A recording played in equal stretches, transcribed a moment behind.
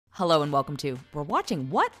Hello and welcome to We're Watching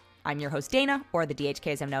What? I'm your host Dana, or the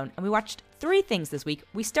DHK as I'm known, and we watched 3 things this week.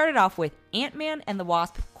 We started off with Ant-Man and the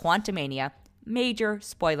Wasp: Quantumania. Major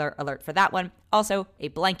spoiler alert for that one. Also, a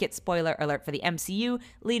blanket spoiler alert for the MCU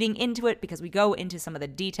leading into it because we go into some of the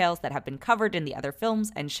details that have been covered in the other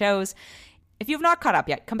films and shows. If you have not caught up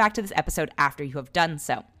yet, come back to this episode after you have done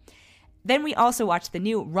so. Then we also watched the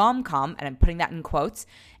new rom-com, and I'm putting that in quotes,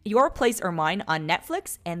 Your Place or Mine on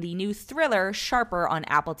Netflix, and the new thriller Sharper on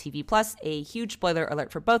Apple TV+. A huge spoiler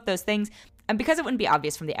alert for both those things. And because it wouldn't be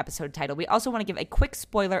obvious from the episode title, we also want to give a quick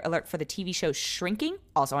spoiler alert for the TV show Shrinking,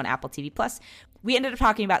 also on Apple TV+. We ended up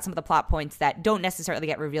talking about some of the plot points that don't necessarily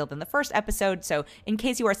get revealed in the first episode, so in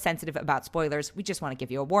case you are sensitive about spoilers, we just want to give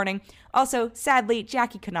you a warning. Also, sadly,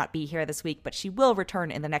 Jackie could not be here this week, but she will return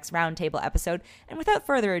in the next Roundtable episode. And without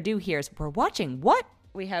further ado, here's We're Watching What?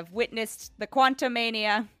 We have witnessed the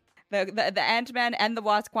Quantumania, the Ant-Man and the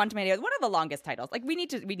Wasp Quantumania. One of the longest titles. Like, we need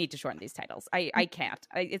to shorten these titles. I can't.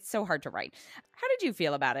 It's so hard to write. How did you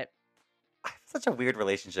feel about it? I have such a weird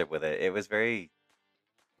relationship with it. It was very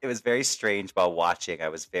strange while watching. I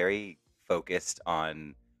was very focused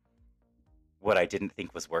on what I didn't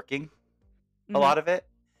think was working, a lot of it.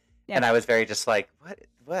 Yeah. And I was very just like,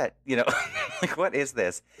 what, like, what is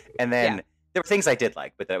this? And then there were things I did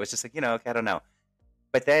like, but that was just like, okay, I don't know.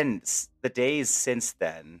 But then the days since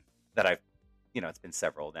then that I've, it's been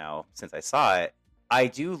several now since I saw it, I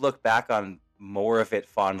do look back on more of it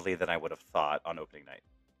fondly than I would have thought on opening night.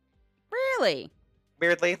 Really?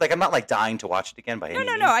 Weirdly, like, I'm not like dying to watch it again by any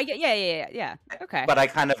means. No. I get, yeah. Okay. But I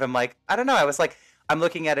kind of am like, I don't know. I was like, I'm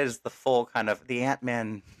looking at it as the full kind of the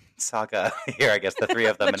Ant-Man saga here. I guess the 3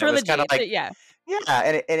 of them, the and trilogy, it was kind of like, yeah,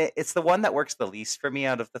 and it's the one that works the least for me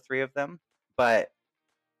out of the 3 of them. But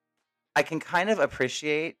I can kind of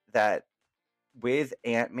appreciate that with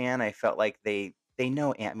Ant-Man. I felt like they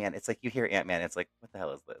know Ant-Man. It's like you hear Ant-Man, it's like, what the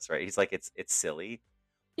hell is this, right? He's like, it's silly,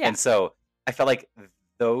 and so I felt like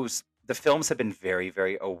the films have been very,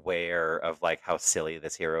 very aware of like how silly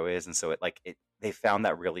this hero is, and so they found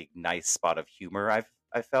that really nice spot of humor.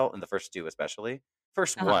 I felt in the first 2 especially,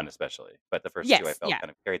 one especially, but the first 2 I felt kind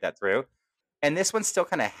of carried that through. And this one still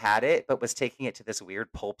kind of had it, but was taking it to this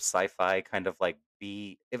weird pulp sci-fi kind of like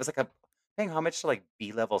it was like paying homage to like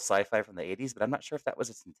B-level sci-fi from the 80s, but I'm not sure if that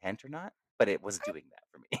was its intent or not, but it was doing that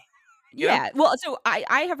for me. Yeah. Well, so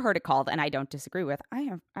I have heard it called, and I don't disagree with.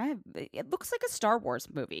 It looks like a Star Wars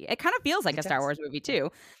movie. It kind of feels like a Star Wars movie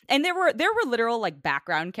too. And there were literal like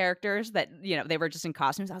background characters that they were just in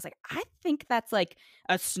costumes. I was like, I think that's like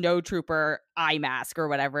a snowtrooper eye mask or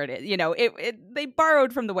whatever it is. They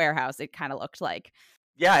borrowed from the warehouse. It kind of looked like.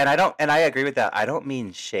 Yeah, and I agree with that. I don't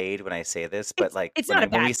mean shade when I say this, but like it's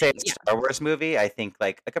not when we say it's a Star Wars movie, I think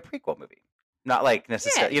like a prequel movie. Not like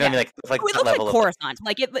necessarily, what I mean? Like it looks like Coruscant.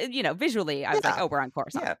 Like it, visually, I was like, oh, we're on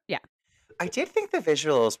Coruscant. Yeah. I did think the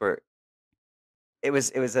visuals were. It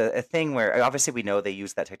was a thing where obviously we know they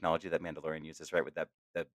use that technology that Mandalorian uses, right? With the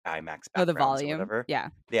IMAX backgrounds, the volume, or whatever.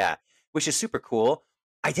 Yeah, which is super cool.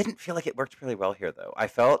 I didn't feel like it worked really well here, though. I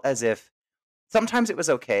felt as if sometimes it was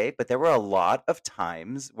okay, but there were a lot of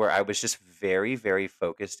times where I was just very, very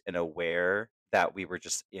focused and aware that we were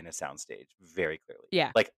just in a soundstage very clearly.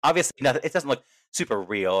 Yeah. Like, obviously, it doesn't look super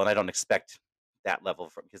real, and I don't expect that level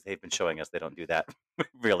because they've been showing us they don't do that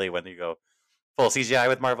really when you go full CGI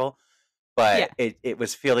with Marvel. But it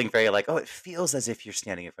was feeling very like, it feels as if you're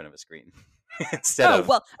standing in front of a screen instead of.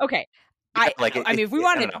 Well, okay. If we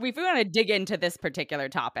want to dig into this particular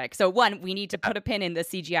topic, so one, we need to put a pin in the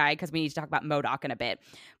CGI because we need to talk about MODOK in a bit.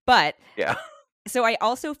 But so I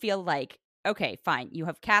also feel like, okay, fine, you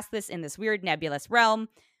have cast this in this weird nebulous realm,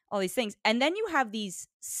 all these things, and then you have these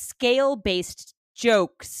scale-based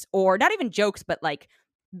jokes, or not even jokes, but like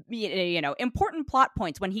important plot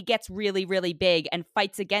points when he gets really, really big and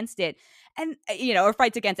fights against it, and or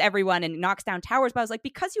fights against everyone and knocks down towers. But I was like,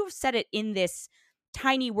 because you have set it in this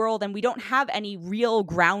tiny world and we don't have any real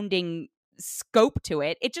grounding scope to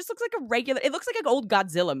it, it just looks like it looks like an old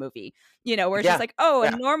Godzilla movie, where it's just like,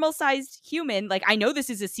 a normal sized human. Like, I know this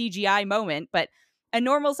is a CGI moment, but a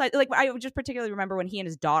normal size, like, I just particularly remember when he and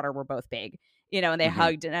his daughter were both big, and they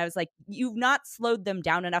hugged, and I was like, you've not slowed them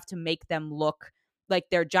down enough to make them look like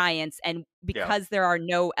they're giants. And because there are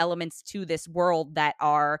no elements to this world that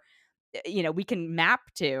are we can map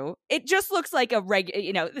to, it just looks like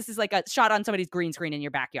this is like a shot on somebody's green screen in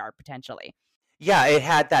your backyard potentially. Yeah, it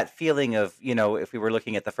had that feeling of, if we were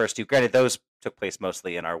looking at the first 2, granted those took place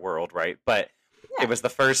mostly in our world, right? But it was the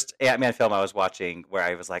first Ant-Man film I was watching where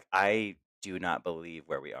I was like, I do not believe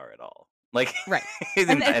where we are at all. Like, right.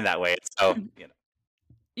 in that way. So,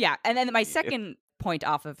 Yeah, and then my second point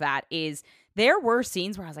off of that is there were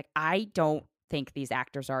scenes where I was like, I don't think these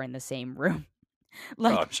actors are in the same room. Oh,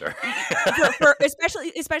 Like I'm sure. for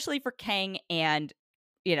especially for Kang and,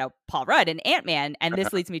 Paul Rudd and Ant-Man, and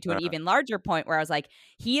this leads me to an even larger point where I was like,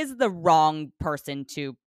 he is the wrong person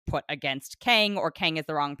to put against Kang, or Kang is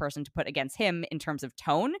the wrong person to put against him in terms of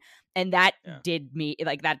tone, and that Yeah. did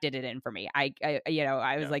it in for me. I was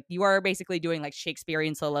Yeah. like, you are basically doing like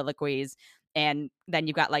Shakespearean soliloquies, and then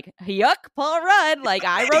you've got like, yuck, Paul Rudd, like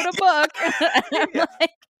I wrote a book. I'm Yeah.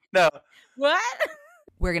 like, No. what?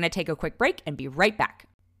 We're going to take a quick break and be right back.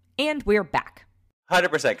 And we're back.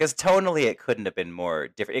 100%, because tonally it couldn't have been more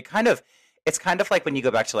different. It's kind of like when you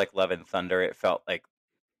go back to like Love and Thunder, it felt like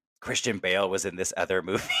Christian Bale was in this other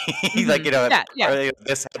movie. Like, Yeah. or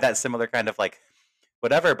this had that similar kind of like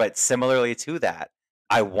whatever, but similarly to that,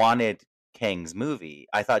 I wanted Kang's movie.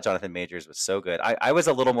 I thought Jonathan Majors was so good. I was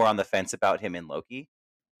a little more on the fence about him in Loki,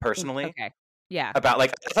 personally. Okay. Yeah. About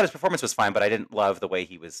like, I thought his performance was fine, but I didn't love the way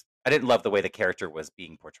the character was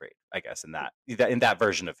being portrayed, I guess, in that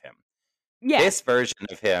version of him. Yeah. This version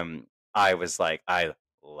of him, I was like, I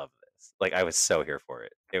love this. Like, I was so here for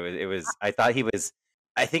it. It was. I thought he was.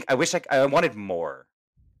 I wish I wanted more.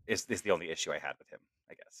 Is the only issue I had with him,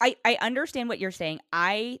 I guess. I understand what you're saying.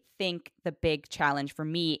 I think the big challenge for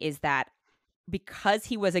me is that because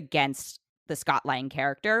he was against the Scott Lang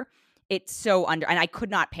character, it's so and I could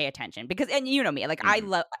not pay attention because, and you know me, like I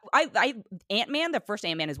love, Ant-Man, the first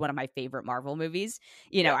Ant-Man is one of my favorite Marvel movies.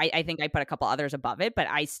 I think I put a couple others above it, but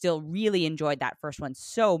I still really enjoyed that first one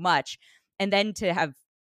so much. And then to have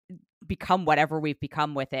become whatever we've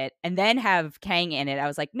become with it, and then have Kang in it, I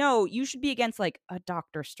was like, no, you should be against like a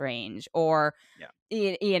Doctor Strange or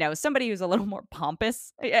somebody who's a little more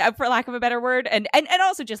pompous, for lack of a better word, and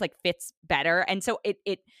also just like fits better. And so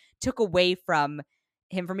it took away from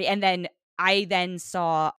him for me. And then I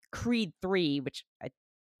saw Creed 3, which I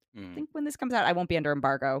think when this comes out, I won't be under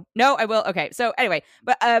embargo. No, I will. Okay. So anyway,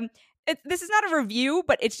 but this is not a review,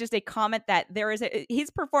 but it's just a comment that his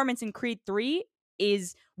performance in Creed 3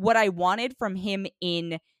 is what I wanted from him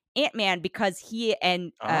in Ant-Man, because he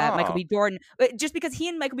and Michael B. Jordan, just because he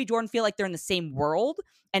and Michael B. Jordan feel like they're in the same world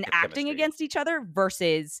and Good acting chemistry. against each other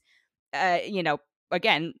versus,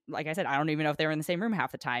 again, like I said, I don't even know if they were in the same room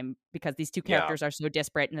half the time because these two characters are so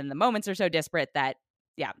disparate, and then the moments are so disparate that,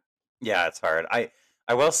 yeah, it's hard. I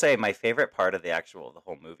will say my favorite part of the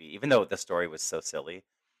whole movie, even though the story was so silly,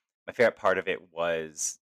 my favorite part of it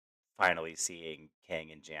was finally seeing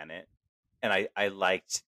Kang and Janet, and I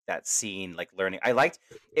liked that scene, like learning.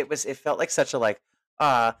 It felt like such a like,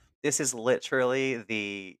 this is literally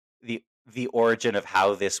the origin of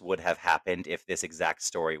how this would have happened if this exact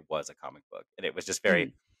story was a comic book. And it was just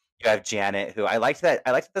very, you have Janet, who I liked that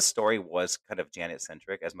the story was kind of Janet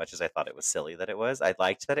centric, as much as I thought it was silly that it was. I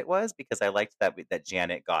liked that it was, because I liked that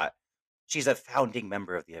Janet she's a founding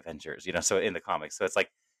member of the Avengers, so in the comics. So it's like,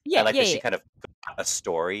 I like that she kind of got a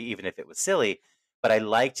story, even if it was silly, but I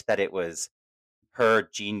liked that it was her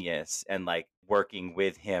genius and like working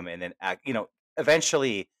with him, and then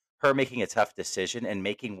eventually her making a tough decision and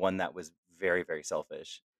making one that was very, very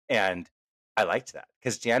selfish. And I liked that,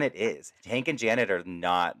 because Hank and Janet are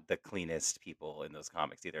not the cleanest people in those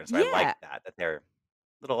comics either. And so I like that they're a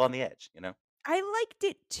little on the edge, I liked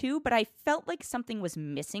it too, but I felt like something was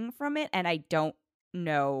missing from it, and I don't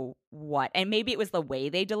know what. And maybe it was the way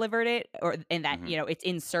they delivered it, or in that, it's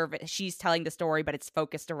in service. She's telling the story, but it's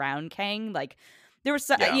focused around Kang. Like there was,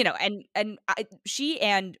 she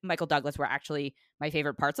and Michael Douglas were actually my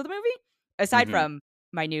favorite parts of the movie, aside from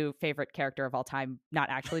my new favorite character of all time. Not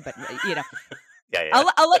actually, but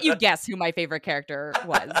I'll let you guess who my favorite character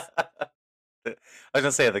was. I was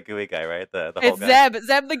gonna say the gooey guy, right? The whole It's guy.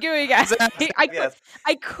 Zeb the gooey guy. Yes.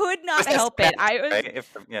 I could not help it.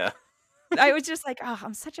 I was just like, oh,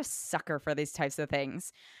 I'm such a sucker for these types of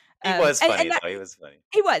things. He was funny, though. He was funny.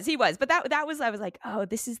 He was. But that was, I was like, oh,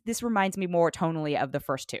 this reminds me more tonally of the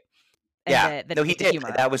first two. And the no, he did.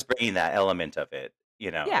 Humor. That was bringing that element of it.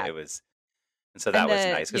 Yeah. It was, and so that was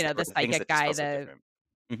nice. The psychic guy,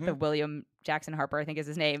 the William Jackson Harper, I think is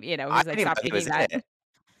his name. Who's like, stop thinking that.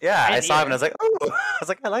 Yeah, I saw him and I was like, oh, I was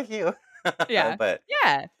like, I like you. Yeah, but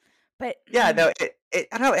no, I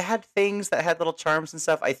don't know. It had things that had little charms and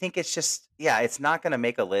stuff. I think it's just, it's not going to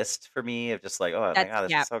make a list for me of just like, oh my god,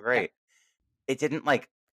 this is so great. It didn't like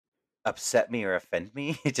upset me or offend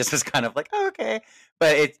me. It just was kind of like, oh, okay,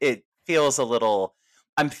 but it feels a little.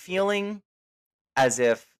 I'm feeling as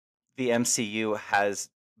if the MCU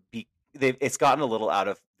it's gotten a little out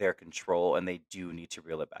of their control, and they do need to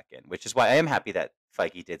reel it back in, which is why I am happy that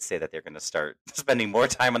Feige did say that they're going to start spending more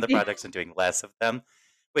time on the projects and doing less of them,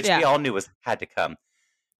 which we all knew had to come.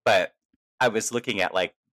 But I was looking at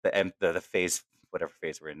like the phase whatever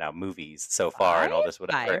phase we're in now, movies so far and Five? all this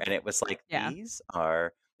whatever, Five. and it was like Yeah.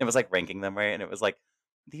 it was like ranking them right, and it was like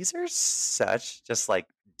these are such just like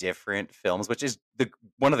different films, which is the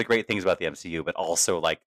one of the great things about the MCU, but also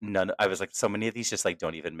like none. I was like, so many of these just like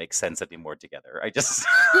don't even make sense anymore together. I just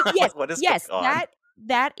I'm Yes, like, what is yes, going on?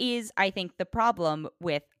 that is, I think, the problem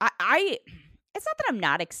with I it's not that I'm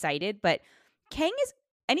not excited, but Kang is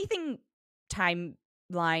anything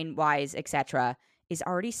timeline-wise, etcetera, is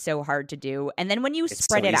already so hard to do, and then when you It's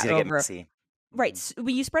spread so it out easy to get over messy. right, Mhm.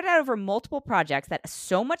 when you spread it out over multiple projects that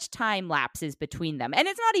so much time lapses between them, and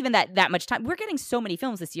it's not even that much time. We're getting so many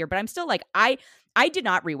films this year, but I'm still like, I did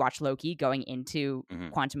not rewatch Loki going into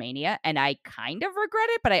Mhm. Quantumania, and I kind of regret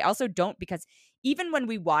it, but I also don't because even when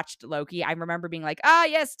we watched Loki, I remember being like, "Ah,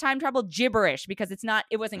 yes, time travel gibberish," because it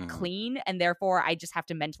wasn't Mhm. clean, and therefore I just have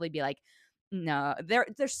to mentally be like, "No,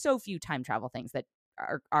 there's so few time travel things that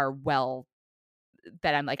are well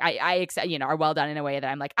that I'm like I accept, are well done in a way that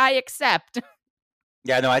I'm like I accept."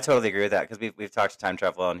 Yeah, no, I totally agree with that because we've talked time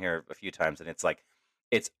travel on here a few times, and it's like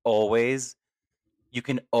it's always you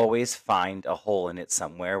can always find a hole in it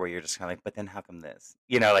somewhere where you're just kind of like, but then how come this?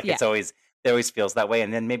 Like Yeah. it always feels that way,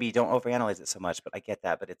 and then maybe you don't overanalyze it so much. But I get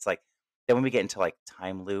that. But it's like then when we get into like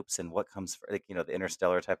time loops and what comes for like the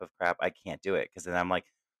interstellar type of crap, I can't do it because then I'm like,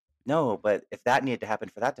 no, but if that needed to happen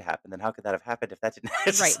for that to happen, then how could that have happened if that didn't?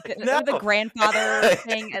 It's Right, just like no, the grandfather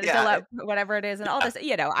thing, yeah, whatever it is, and all yeah, this,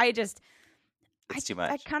 I just it's too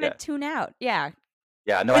I much. kinda Yeah, tune out, yeah,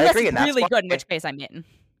 yeah, no, I unless agree, it's and that's really why. good, in which case I'm in.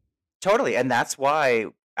 Totally, and that's why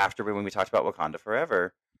after when we talked about Wakanda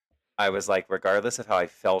Forever, I was like, regardless of how I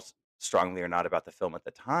felt strongly or not about the film at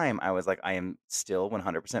the time, I was like, I am still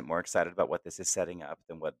 100% more excited about what this is setting up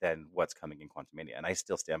than what's coming in Quantumania, and I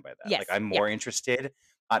still stand by that. Like, Yes, I'm yeah, more interested.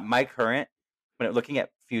 My current when looking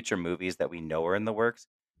at future movies that we know are in the works,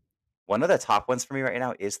 one of the top ones for me right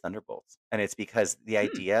now is Thunderbolts, and it's because the mm,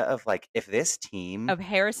 idea of like if this team of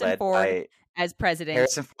Harrison led Ford by as president,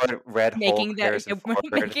 Harrison Ford, Red Hulk, making Harrison Ford,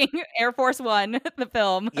 making Air Force One the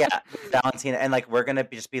film. yeah, with Valentina, and like we're gonna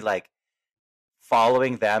just be like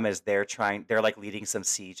following them as they're like leading some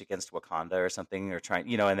siege against Wakanda or something, or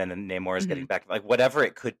trying, and then Namor is getting Mhm. back, like whatever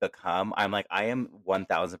it could become. I'm like, I am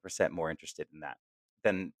 1000% more interested in that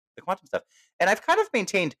than the quantum stuff. And I've kind of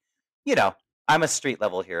maintained, you know, I'm a street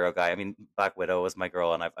level hero guy. I mean, Black Widow was my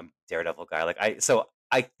girl, and I'm Daredevil guy. So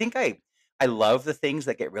I think I love the things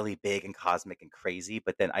that get really big and cosmic and crazy,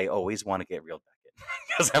 but then I always want to get reeled back in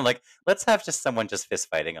because I'm like, let's have just someone just fist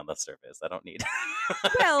fighting on the surface. I don't need,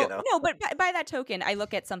 you Well, know. no, but by that token, I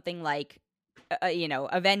look at something like,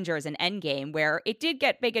 Avengers and Endgame, where it did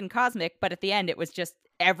get big and cosmic, but at the end, it was just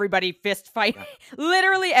everybody fist fight, Yeah.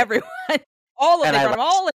 literally everyone, all of And they I brought them liked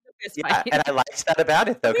all into a fist Yeah, fight. and I liked that about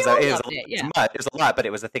it though, We because all it was loved it, it's yeah, much, it was a lot, but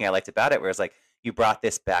it was the thing I liked about it, where it's like you brought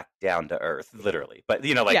this back down to earth, literally. But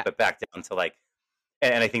yeah. but back down to like,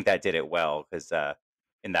 and I think that did it well because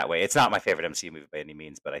in that way, it's not my favorite MCU movie by any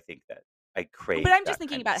means, but I think that I But crave I'm just that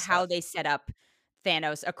thinking kind of about how stuff. they set up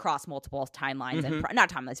Thanos across multiple timelines and Hmm. not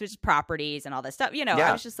timelines, but just properties and all this stuff. I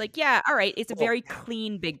Yeah. was just like, yeah, all right, it's a Well, very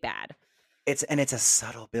clean big bad. it's a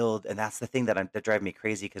subtle build, and that's the thing that drive me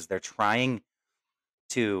crazy because they're trying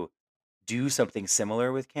to do something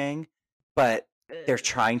similar with Kang, but they're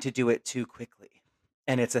trying to do it too quickly.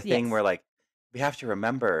 And it's a thing Yes. where like we have to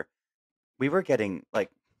remember we were getting like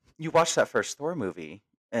you watch that first Thor movie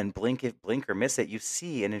and blink or miss it, you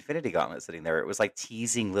see an Infinity Gauntlet sitting there. It was like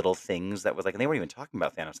teasing little things that was like, and they weren't even talking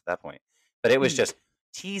about Thanos at that point, but it was Mhm. just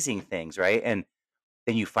teasing things, right? And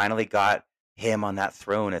then you finally got him on that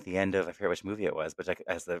throne at the end of I forget which movie it was, but like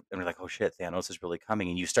and we're like, oh shit, Thanos is really coming,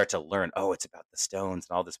 and you start to learn, oh, it's about the stones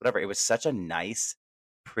and all this, whatever. It was such a nice,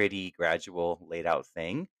 pretty, gradual, laid out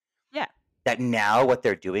thing Yeah. that now what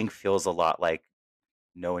they're doing feels a lot like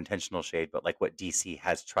no intentional shade, but like what DC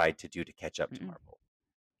has tried to do to catch up to Mm-mm. Marvel,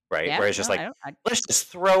 right? Yeah. Where it's No, just I like, don't. let's just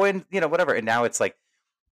throw in, whatever. And now it's like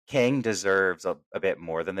Kang deserves a bit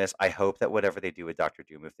more than this. I hope that whatever they do with Doctor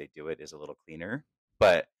Doom, if they do it, is a little cleaner,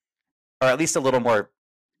 but or at least a little more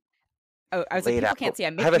Oh, I was like, laid people out. can't see.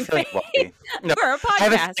 I'm I have a making a feeling face it won't be. No, for a I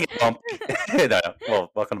have a podcast. feeling it won't be. No, no.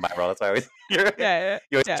 Well, welcome to my world. That's why I always Yeah.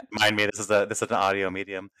 you always Yeah. remind me this is an audio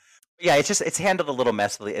medium. Yeah, it's handled a little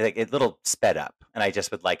messily, like a little sped up, and I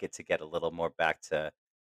just would like it to get a little more back to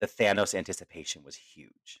the Thanos anticipation was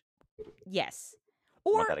huge. Yes. I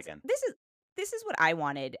Or want that again. this is what I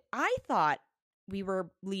wanted. I thought we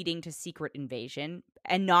were leading to Secret Invasion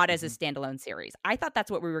and not as a Hmm. standalone series. I thought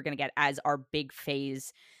that's what we were going to get as our big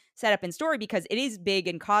phase setup in story because it is big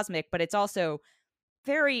and cosmic, but it's also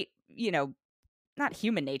very, not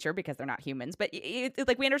human nature because they're not humans, but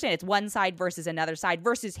like we understand it's one side versus another side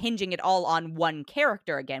versus hinging it all on one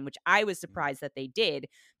character again, which I was surprised that they did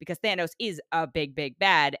because Thanos is a big, big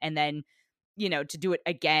bad. And then, to do it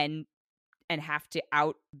again and have to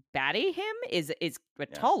out baddie him is a Yeah.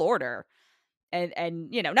 tall order. And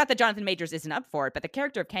not that Jonathan Majors isn't up for it, but the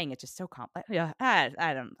character of Kang is just so complex. Yeah,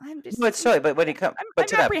 I'm just. No, it's totally. But when you come, but I'm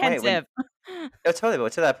to that point, when apprehensive. oh, totally.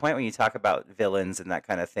 But to that point, when you talk about villains and that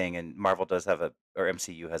kind of thing, and Marvel does have or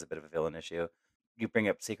MCU has a bit of a villain issue. You bring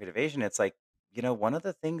up Secret Invasion. It's like one of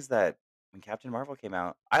the things that when Captain Marvel came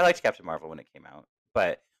out, I liked Captain Marvel when it came out,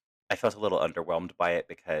 but I felt a little underwhelmed by it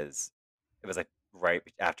because it was like right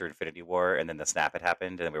after Infinity War, and then the snap had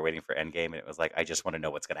happened, and we were waiting for Endgame, and it was like I just want to know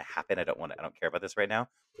what's going to happen. I don't care about this right now.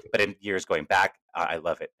 But in years going back, I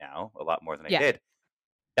love it now a lot more than I Yeah. did.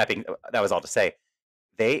 That was all to say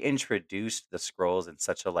they introduced the scrolls in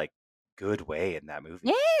such a good way in that movie.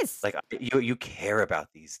 Yes. Like you care about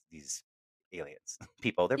these aliens,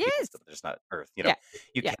 people. They're people Yes. still. They're just not Earth. Yeah.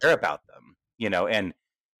 You Yeah. care about them. And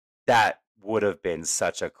that would have been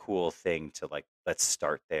such a cool thing to let's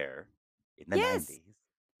start there in the Yes. 90s.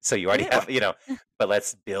 So you already have, but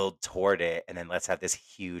let's build toward it, and then let's have this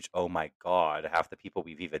huge, oh my God, half the people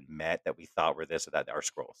we've even met that we thought were this or that are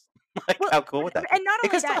scrolls. Well, How cool would that be? and not It only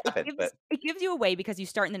could still that, happen, but it gives you a way because you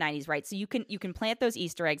start in the 90s, right? So you can plant those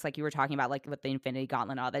Easter eggs like you were talking about, like with the Infinity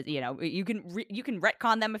Gauntlet and all that. You can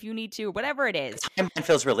retcon them if you need to, whatever it is. the timeline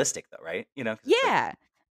feels realistic though, right? 'Cause it's Yeah,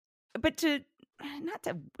 but it's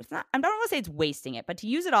not. I don't want to say it's wasting it, but to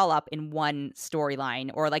use it all up in one storyline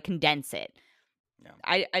or condense it.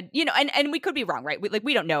 Yeah. And we could be wrong, right?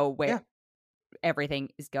 We don't know where Yeah. everything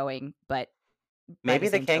is going, but Maybe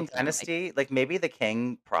the same Kang token, dynasty, maybe the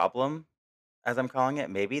Kang problem, as I'm calling it,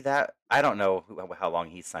 maybe that I don't know how long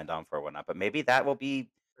he's signed on for or whatnot, but maybe that will be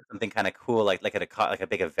something kind of cool, like at a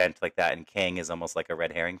big event like that, and Kang is almost like a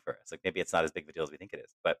red herring for us. Like maybe it's not as big of a deal as we think it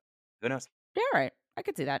is, but who knows? yeah, right. I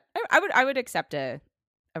could see that. I would accept a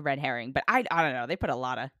red herring, but I don't know. They put a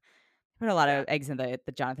lot of Yeah. eggs in the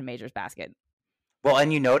Jonathan Majors basket. Well,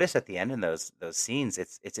 and you notice at the end in those scenes,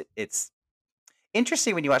 it's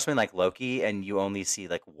interesting when you watch something like Loki and you only see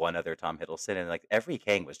one other Tom Hiddleston, and every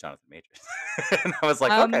Kang was Jonathan Majors, and I was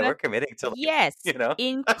like, okay, we're committing to Yes, you know.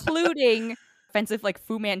 including offensive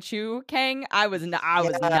Fu Manchu Kang. I was Yeah.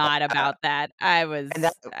 not about that. I was And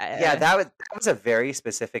that was a very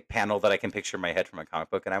specific panel that I can picture in my head from a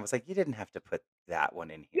comic book, and I was like, you didn't have to put that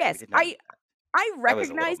one in here. We yes, did not need that. I That was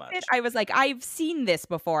a little recognized it. much. I was like, I've seen this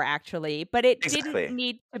before actually, but it didn't Exactly.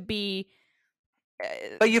 need to be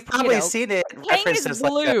But you've probably seen it Kang is referenced as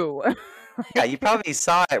blue. yeah, you probably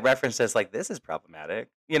saw it referenced as this is problematic.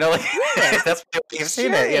 Yes, That's why you've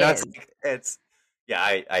seen sure it. is. It's yeah,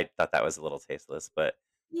 I thought that was a little tasteless, but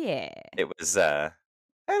Yeah. it was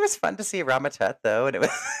fun to see Ramatet though, and it was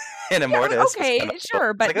and Yeah, Immortus was okay, kinda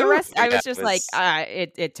sure, but like, the "Ooh," rest, I was that just like, was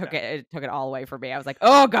it took yeah. it all away from me. I was like,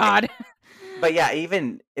 oh God. But yeah,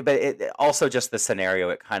 but it also just the scenario,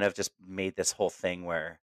 it kind of just made this whole thing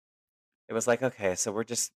where it was like, okay, so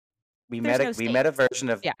There's no we met a stakes. version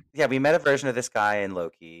of Yeah. we met a version of this guy in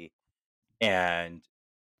Loki, and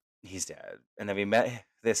he's dead. And then we met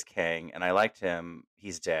this King, and I liked him.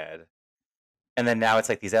 He's dead. And then now it's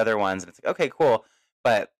these other ones, and it's like, okay, cool.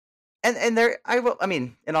 But and there, I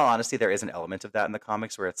mean, in all honesty, there is an element of that in the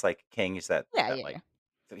comics where it's King is that Yeah.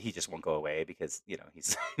 he just won't go away because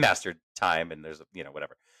he's mastered time, and there's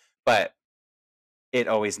whatever. But it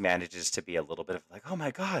always manages to be a little bit of oh my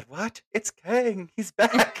God, what? It's Kang, he's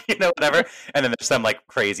back, whatever. And then there's some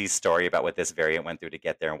crazy story about what this variant went through to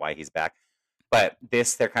get there and why he's back. But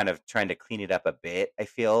this, they're kind of trying to clean it up a bit, I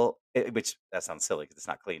feel, which that sounds silly because it's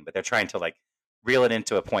not clean, but they're trying to reel it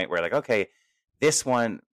into a point where okay, this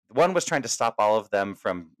one was trying to stop all of them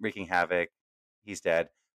from wreaking havoc. He's dead.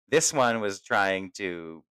 This one was trying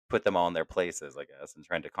to put them all in their places, I guess, and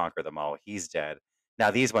trying to conquer them all. He's dead. Now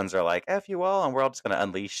these ones are F you all, and we're all just going to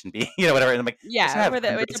unleash and be, whatever. And I'm just Yeah, have it's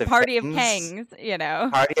hundreds a of party of Kangs.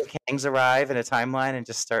 Kangs. Party of Kangs arrive in a timeline and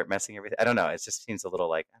just start messing everything. I don't know. It just seems a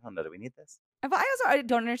little I don't know. Do we need this? But I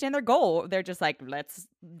don't understand their goal. They're just let's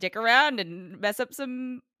dick around and mess up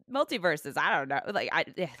some multiverses. I don't know.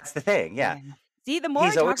 That's the thing. Yeah. See, the more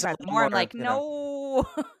He's I talk always about it, the something more I'm more,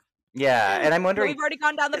 no. Yeah, and I'm wondering, We've already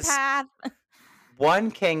gone down the path. one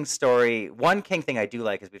King thing I do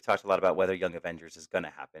like is we've talked a lot about whether Young Avengers is going to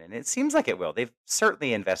happen, and it seems like it will. They've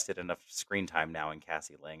certainly invested enough screen time now in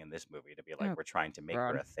Cassie Lang in this movie to be Oh, we're trying to make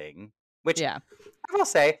her God. a thing. Which Yeah. I will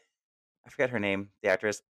say, I forget her name, the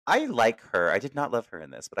actress. I like her. I did not love her in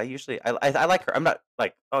this, but I like her. I'm not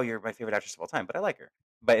oh, you're my favorite actress of all time, but I like her.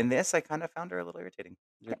 But in this, I kind of found her a little irritating.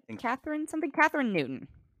 Catherine Newton.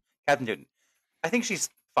 Catherine Newton. I think she's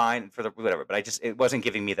fine for the whatever, but it wasn't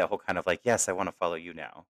giving me that whole kind of like, yes, I want to follow you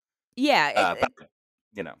now. Yeah,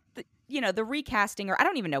 But you know, the recasting, or I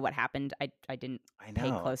don't even know what happened. I didn't I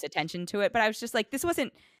pay know. close attention to it, but I was just like, this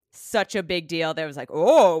wasn't such a big deal. There was like,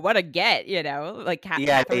 oh, what a get, like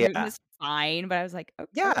Yeah, Catherine Newton yeah, is fine, but I was like, okay,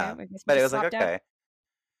 yeah. I guess we But it just was like swapped out. okay,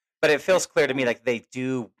 but it feels clear to me Yeah, like they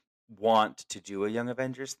do want to do a Young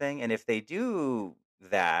Avengers thing, and if they do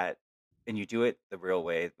that, and you do it the real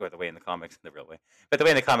way or the way in the comics, the real way, but the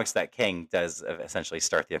way in the comics that King does essentially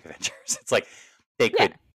start the Young Avengers, it's like they yeah.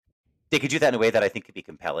 could they could do that in a way that I think could be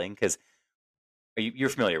compelling because you're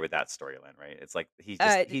familiar with that storyline, right? It's like he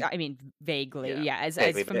I mean, vaguely, yeah, yeah, as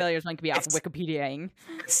vaguely, but familiar as one can be off it's Wikipediaing.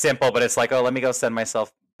 it's simple, but it's like, oh, let me go send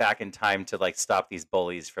myself back in time to like stop these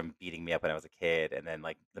bullies from beating me up when I was a kid, and then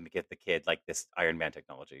like let me get the kid like this Iron Man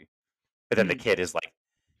technology. But then the Mhm. kid is like,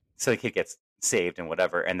 so the kid gets saved and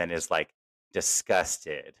whatever, and then is like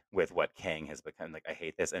disgusted with what Kang has become. Like, I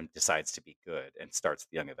hate this, and decides to be good and starts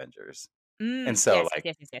the Young Avengers. And so Yes, yes, like,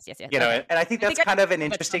 yes, yes, yes, yes, yes. you know, Okay. and I think I that's think I kind of an at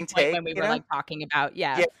some interesting point take, when we you were know? like talking about,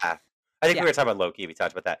 Yeah. I think we yeah, were talking about Loki. We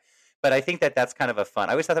talked about that. But I think that that's kind of a fun.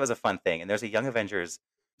 I always thought that was a fun thing. And there's a Young Avengers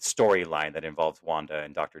storyline that involves Wanda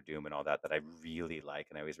and Doctor Doom and all that that I really like,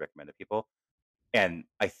 and I always recommend to people. And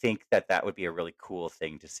I think that that would be a really cool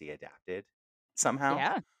thing to see adapted somehow.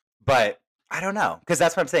 yeah, But I don't know, because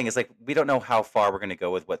that's what I'm saying is like we don't know how far we're going to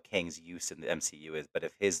go with what Kang's use in the MCU is. But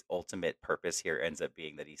if his ultimate purpose here ends up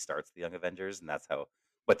being that he starts the Young Avengers, and that's how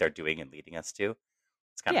what they're doing and leading us to,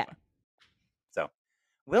 it's kind of yeah. fun. So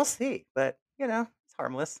we'll see. But it's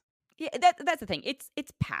harmless. Yeah, that's the thing. It's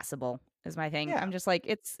passable is my thing. Yeah. I'm just like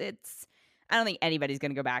it's. I don't think anybody's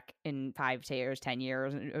gonna go back in 5 years, 10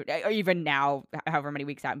 years, or even now, however many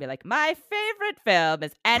weeks out, and be like, my favorite film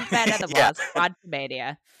is Ant-Man and the Yeah. Wasp: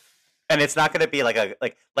 Quantumania. And it's not going to be like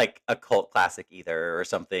a cult classic either or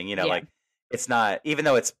something, Yeah, like it's not, even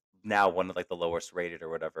though it's now one of like the lowest rated or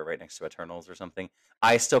whatever, right next to Eternals or something.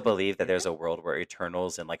 I still believe that there's a world where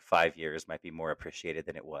Eternals in like 5 years might be more appreciated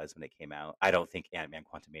than it was when it came out. I don't think Ant-Man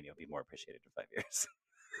Quantumania will be more appreciated in 5 years.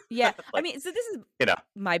 yeah. I Like, mean, so this is you know,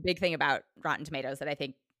 my big thing about Rotten Tomatoes that I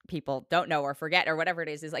think people don't know or forget or whatever it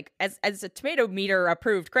is like as a tomato meter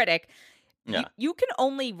approved critic, yeah. you can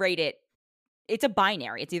only rate it. It's a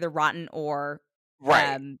binary. It's either rotten or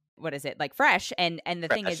Right. what is it, like fresh, and the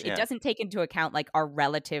thing is Fresh, it yeah. doesn't take into account like our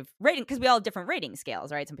relative rating because we all have different rating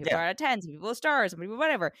scales, right? Some people Yeah. are out of 10, some people are stars, some people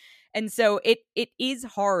whatever. And so it is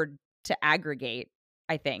hard to aggregate,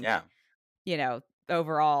 I think, Yeah.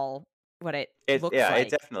 overall what it It looks yeah, it like.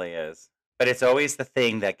 definitely is. But it's always the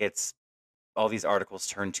thing that gets all these articles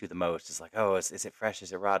turned to the most. Is like, oh, is it fresh?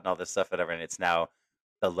 Is it rotten? All this stuff, whatever. And it's now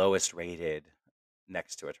the lowest rated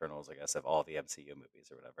next to Eternals, I guess, of all the MCU movies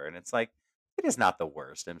or whatever. And it's like, it is not the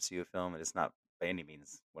worst MCU film. It is not by any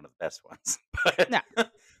means one of the best ones, but No,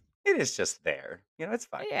 it is just there. It's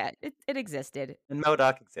fine. yeah, it existed. And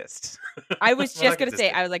MODOK exists. I was just MODOK gonna say,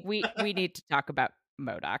 existed. I was like, we need to talk about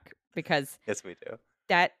Modoc because Yes, we do.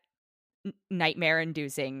 that nightmare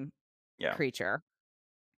inducing Yeah. creature.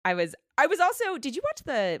 I was also, did you watch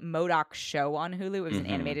the Modoc show on Hulu? It was an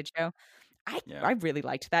Hmm. animated show. Yeah. I really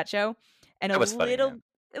liked that show. And That was funny. Yeah.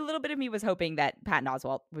 a little bit of me was hoping that Patton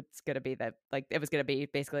Oswalt was gonna be it was gonna be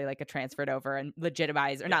basically like a transferred over and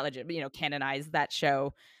legitimize, or Yeah. not legit, but canonize that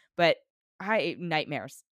show. But I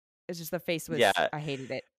nightmares. It's just the face was, Yeah. I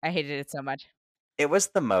hated it. I hated it so much. It was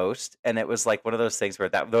the most, and it was like one of those things where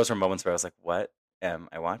those were moments where I was like, "What am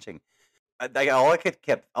I watching?" Like all I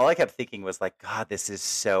kept thinking was like, "God, this is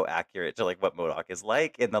so accurate to like what MODOK is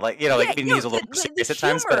like," and the like Yeah, even he's a little more the serious at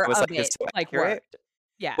times, but humor it was of like it it's so like accurate. worked.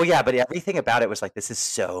 Yeah. Well, yeah, but everything about it was like, this is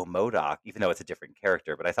so MODOK, even though it's a different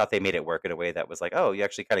character. But I thought they made it work in a way that was like, oh, you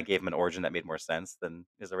actually kind of gave him an origin that made more sense than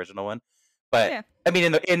his original one. But Yeah. I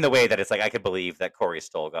mean, in the way that it's like I could believe that Corey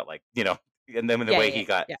Stoll got like and then in the Yeah, way yeah, he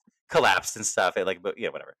got yeah. collapsed and stuff, it like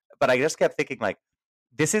whatever. But I just kept thinking like,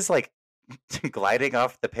 this is like gliding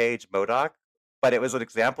off the page MODOK, but it was an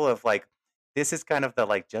example of like this is kind of the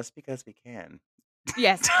like just because we can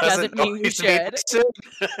Yes, doesn't doesn't mean we always mean should. it should.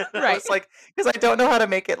 I Right. was like, because I don't know how to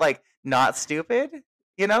make it like not stupid,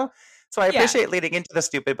 you know. So I Yeah. appreciate leading into the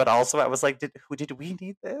stupid, but also I was like, did we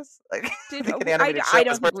need this? Like, I Did think an I animated show I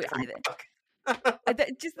is don't think we perfect for either.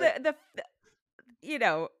 Mark. Just Like, the you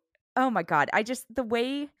know, oh my god, I just the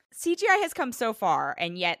way CGI has come so far,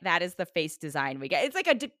 and yet that is the face design we get. It's like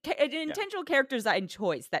an yeah, intentional character design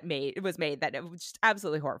choice was made that it was just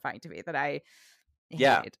absolutely horrifying to me that I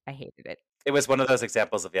yeah. hated. I hated it. It was one of those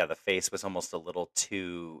examples of the face was almost a little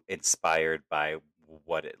too inspired by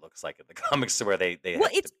what it looks like in the comics, to where they Well, had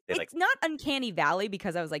to it's they like it's not Uncanny Valley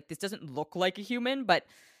because I was like, this doesn't look like a human, but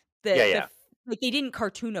yeah the yeah Like, they didn't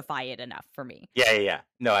cartoonify it enough for me. Yeah, yeah, yeah.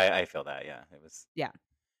 No, I feel that. Yeah, Yeah.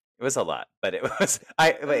 it was a lot, but it was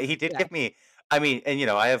It but was he did yeah. give me. I mean, and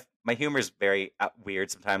I have my humor is very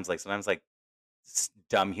weird sometimes. Like sometimes like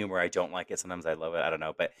dumb humor, I don't like it. Sometimes I love it. I don't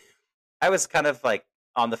know, but I was kind of like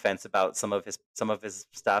on the fence about some of his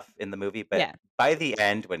stuff in the movie, but Yeah. by the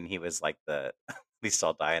end when he was like the "At least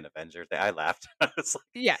I'll die an Avenger" thing, I laughed. I was like,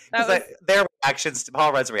 Yeah, that because was their reactions,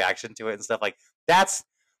 Paul Rudd's reaction to it and stuff like that's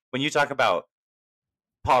when you talk about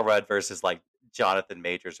Paul Rudd versus like Jonathan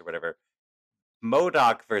Majors or whatever.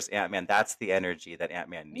 MODOK versus Ant Man. That's the energy that Ant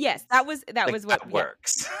Man yes, needs. that Like was what that yeah,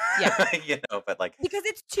 works, yeah. But like Because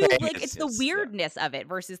it's too Kang like, is it's the just weirdness of it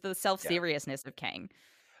versus the yeah. self-seriousness of Kang.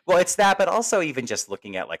 Well, it's that, but also even just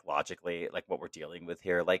looking at like logically, like what we're dealing with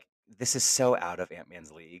here, like this is so out of Ant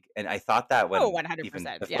Man's league. And I thought that Oh, when even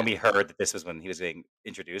 100%, when yeah. we heard that this was when he was being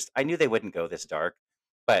introduced, I knew they wouldn't go this dark.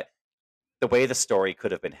 But the way the story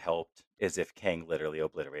could have been helped is if Kang literally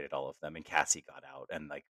obliterated all of them and Cassie got out and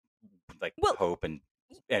like Well, Hope and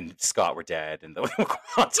Scott were dead and the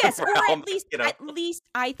quantum yes, or realm, at least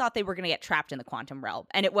I thought they were gonna get trapped in the quantum realm,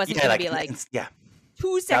 and it wasn't Yeah, gonna like be like yeah, 2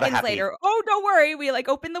 got a seconds happy later, "Oh, don't worry, we, like,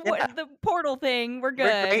 opened yeah, the portal thing, we're we're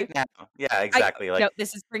good." great now. Yeah, I exactly. Like no,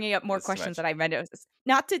 this is bringing up more it's too questions much. that I meant to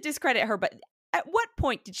not to discredit her, but at what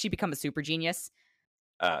point did she become a super genius,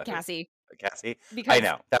 Who? Cassie? Cassie? I Because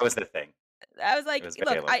know. That was the thing. I was It like, was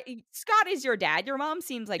very "Look, like I Scott is your dad. Your mom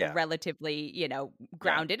seems like yeah, relatively, yeah,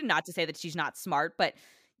 grounded, and not to say that she's not smart, but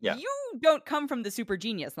yeah. you don't come from the super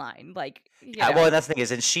genius line, like, Yeah, well, and that's the thing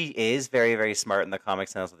is and she is very, very smart in the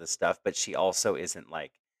comics and all of this stuff, but she also isn't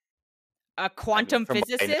like a I mean, quantum from what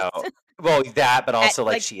I physicist know well, that, but at, also,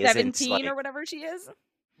 like, like, she isn't, 17 or like whatever she is."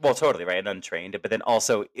 well, totally, right, and untrained, but then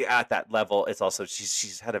also at that level, it's also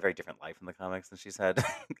she's had a very different life in the comics than she's had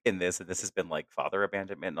in this, and this has been, like, father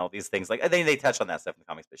abandonment and all these things, like, I think they touch on that stuff in the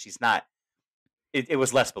comics, but she's not it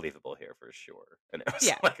was less believable here for sure, and it was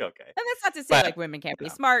Yeah. like, okay. And that's not to say, But, like, women can't you be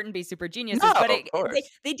know smart and be super geniuses, no, but of course.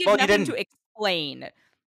 they did Well, you nothing to didn't explain,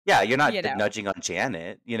 yeah, you're not you know? nudging on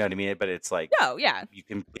Janet, you know what I mean? But it's like, No, yeah. you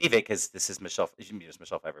can believe it because this is Michelle she is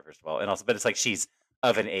Michelle Pfeiffer, first of all, and also but it's like she's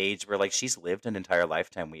of an age where, like, she's lived an entire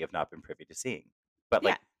lifetime we have not been privy to seeing. But, Yeah.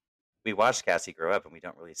 like, we watched Cassie grow up, and we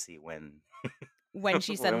don't really see when When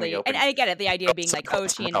she when we suddenly and open I get it, the idea being like, oh,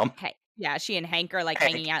 Quantum Realm. she and Hank are, like,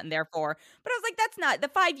 hanging Hank. out and therefore but I was like, "That's not the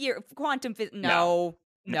 5-year quantum phys" No.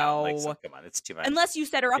 no, No, like, so no. come on, it's too much. Unless you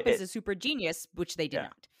set her up as It a super genius, which they did yeah.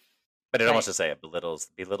 not. But it But almost just say it belittles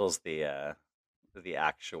the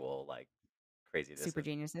actual, like, craziness super of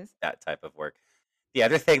geniuses? that type of work. The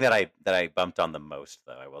other thing that I bumped on the most,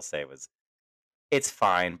 though, I will say, was it's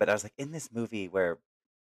fine, but I was like, in this movie where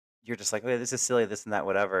you're just like, "Okay, this is silly, this and that,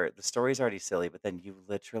 whatever." The story's already silly, but then you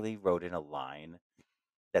literally wrote in a line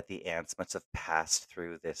that the ants must have passed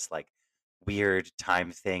through this like weird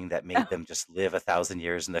time thing that made Oh, them just live 1,000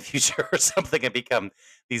 years in the future or something and become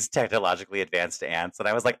these technologically advanced ants. And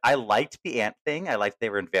I was like, I liked the ant thing. I liked they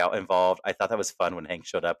were involved. I thought that was fun when Hank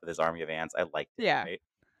showed up with his army of ants. I liked it, yeah. right?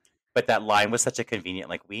 But that line was such a convenient,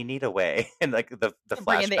 like, we need a way, and like To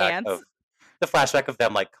bring in the ants? the flashback of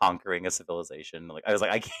them like conquering a civilization. Like I was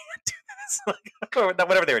like, I can't do this. Like or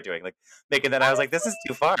whatever they were doing, like making that. I was like, this is Honestly,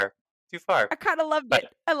 too far, too far. I kinda loved But it.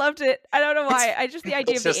 I loved it. I don't know it's why. I just the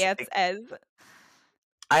idea it's of the just ants like as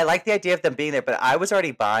I like the idea of them being there, but I was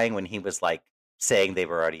already buying when he was like saying they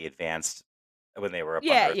were already advanced when they were up on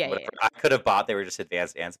yeah, Earth yeah, or yeah. whatever. I could have bought they were just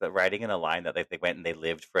advanced ants, but writing in a line that like they went and they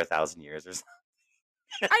lived for 1,000 years or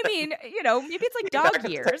I mean, maybe it's like Getting back dog to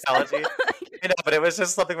the years. technology. I know, but it was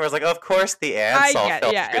just something where I was like, of course the ants I all get it,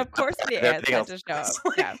 fell yeah, through of course the and ants everything had else. to show up, It's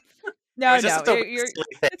yeah. like No, it was just no, such a you're silly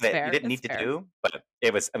thing it's that you fair, didn't it's need to fair. do, but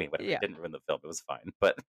it was I mean, whatever. Yeah, It didn't ruin the film. It was fine,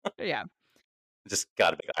 but yeah. it just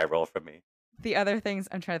got a big eye roll from me. The other things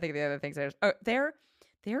I'm trying to think of the other things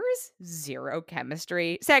there is zero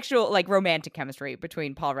chemistry, sexual, like, romantic chemistry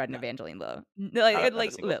between Paul Rudd and No, Evangeline Lilly. not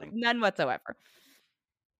a single thing. None whatsoever.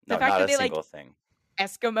 The No, fact not that a they, like, single thing.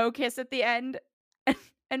 Eskimo kiss at the end, and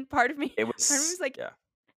It part of me was was like, yeah.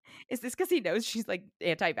 "Is this because he knows she's, like,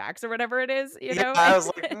 anti-vax or whatever it is?" You Yeah, know? I was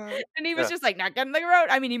like, And he was yeah, just like, "Not getting the road."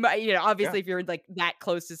 I mean, he might yeah, obviously, if you're, like, that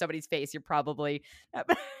close to somebody's face, you're probably but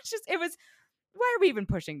it's just it was why are we even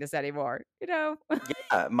pushing this anymore, you know?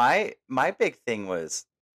 yeah. My big thing was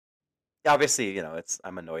obviously, it's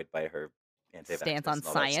I'm annoyed by her Stance anti-vaxxerness on and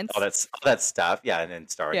all that, science. all that stuff. Yeah, and then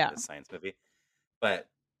starring in Yeah. this science movie, but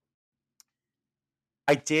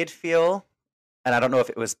I did feel, and I don't know if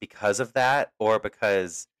it was because of that or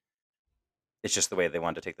because it's just the way they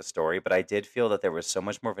wanted to take the story, but I did feel that there was so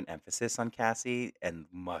much more of an emphasis on Cassie and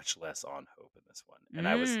much less on Hope in this one.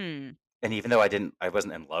 Mm. And even though I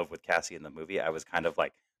wasn't in love with Cassie in the movie, I was kind of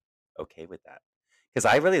like okay with that. Because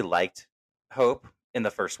I really liked Hope in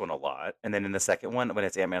the first one a lot, and then in the second one, when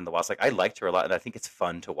it's Ant-Man and the Wasp, like I liked her a lot, and I think it's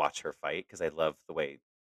fun to watch her fight because I love the way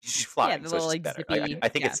she's Yeah, flying, the so it's little just like better. zippy.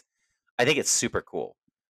 Yeah. I think it's super cool,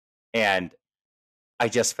 and I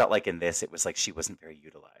just felt like in this, it was like she wasn't very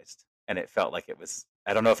utilized, and it felt like it was.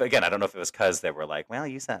 I don't know if it was because they were like, "Well,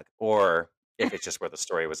 you suck," or if it's just where the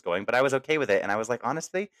story was going. But I was okay with it, and I was like,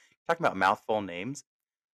 honestly, talking about mouthful names,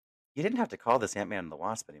 you didn't have to call this Ant Man and the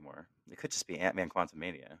Wasp anymore. It could just be Ant Man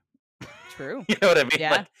Quantumania. True. You know what I mean?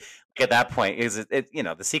 Yeah. Like at that point, is it? You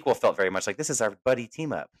know, the sequel felt very much like this is our buddy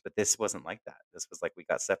team up, but this wasn't like that. This was like we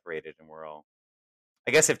got separated, and we're all.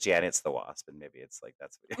 I guess if Janet's the Wasp, and maybe it's like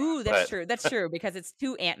that's. Ooh, that's But true. That's true because it's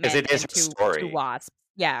two because Ant-Men it is and her two story. Wasps.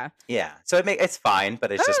 Yeah. Yeah, so it's fine,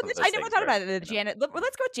 but it's just Oh, one of I those never things thought where, about it. The Janet. Well,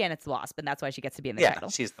 let's go with Janet's Wasp, and that's why she gets to be in the yeah, title.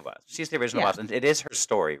 she's the Wasp. She's the original Yeah. Wasp, and it is her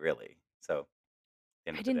story, really. So, at the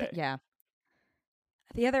end I of the didn't. day, Yeah.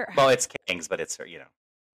 The other. well, it's Kang's, but it's her. You know,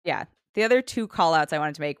 Yeah. The other two call outs I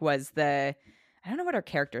wanted to make was I don't know what her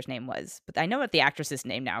character's name was, but I know what the actress's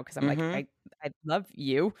name now because I'm like, mm-hmm. I love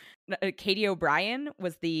you. Katie O'Brien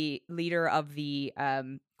was the leader of the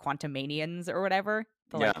Quantumanians or whatever,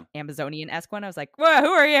 the like Yeah, Amazonian-esque one. I was like, whoa, who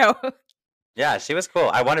are you? yeah, she was cool.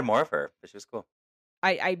 I wanted more of her, but she was cool.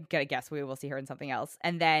 I'm gonna guess we will see her in something else.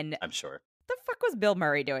 And then I'm sure. the fuck was Bill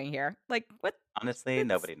Murray doing here? Like, what? Honestly, It's,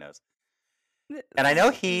 nobody knows. this And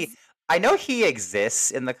is- I know he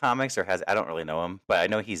exists in the comics or has. I don't really know him, but I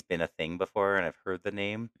know he's been a thing before, and I've heard the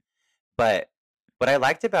name. But what I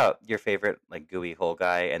liked about your favorite like gooey hole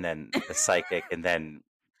guy, and then the psychic, and then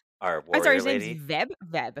our I'm sorry, warrior his name's lady,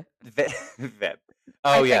 Veb. Veb.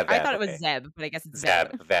 Oh yeah, I Veb. thought it was Okay, Zeb, but I guess it's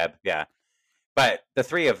Veb. Veb. Yeah. But the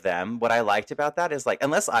three of them, what I liked about that is like,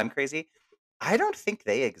 unless I'm crazy, I don't think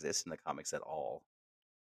they exist in the comics at all.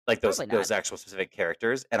 Like Probably not. those actual specific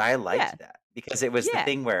characters, and I Yeah. liked that because it was the Yeah.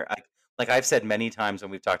 thing where like I've said many times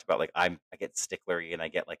when we've talked about like I get sticklery and I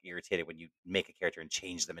get like irritated when you make a character and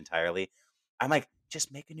change them entirely. I'm like,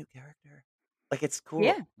 just make a new character. Like it's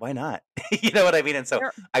Yeah. cool. Why not? You know what I mean? And so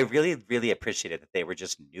They're I really, really appreciated that they were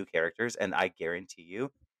just new characters, and I guarantee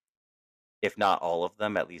you, if not all of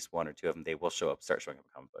them, at least one or two of them, they will start showing up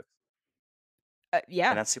in comic books, yeah,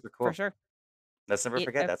 and that's super for cool. sure. Let's never It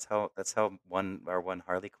forget that's how one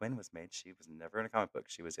Harley Quinn was made. She was never in a comic book.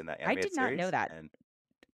 She was in that I animated did not know series, that. and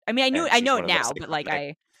I mean, I she's know one it of the most now, but like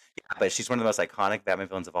iconic. Yeah, but she's one of the most iconic Batman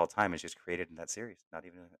villains of all time, and she was created in that series, not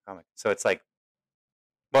even in a comic. So it's like,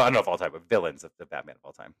 well, I don't know of all time, but villains of the Batman of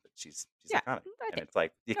all time. But she's yeah, iconic, I and think it's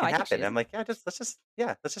like it no, can I think she happen. And is. I'm like,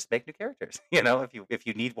 yeah, let's just make new characters. You know, if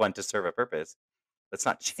you need one to serve a purpose, let's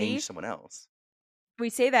not change See, someone else. we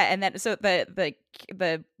say that, and then so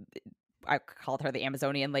the I called her the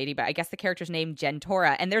Amazonian lady, but I guess the character's named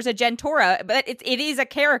Gentora, and there's a Gentora, but it is a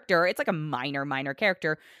character. It's like a minor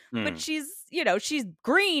character, but Hmm. she's she's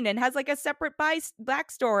green and has like a separate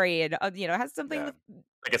backstory, and has something Yeah, with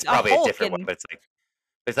like it's a probably a Hulk, different one, and but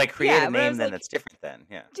it's like create a yeah, but I name was then like, that's different. Then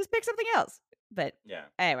yeah, just pick something else. But yeah.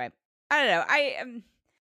 anyway, I don't know.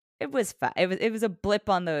 It was fun. It was a blip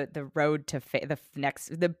on the road to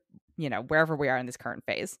the wherever we are in this current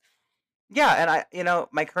phase. Yeah, and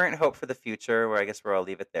my current hope for the future, where I guess where I'll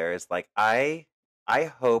leave it there, is like I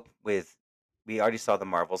hope with we already saw the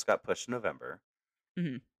Marvels got pushed in November,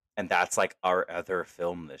 Mhm. and that's like our other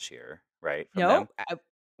film this year, right? From No,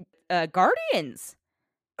 them. Guardians.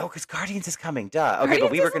 Oh, because Guardians is coming, duh. Okay, but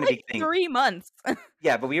Guardians we were is going in to be like getting 3 months.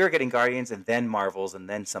 yeah, but we were getting Guardians and then Marvels and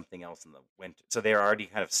then something else in the winter. So they already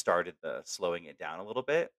kind of started the slowing it down a little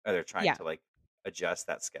bit, or they're trying Yeah, to like adjust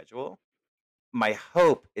that schedule. My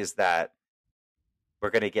hope is that we're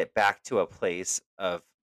going to get back to a place of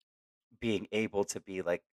being able to be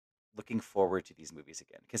like looking forward to these movies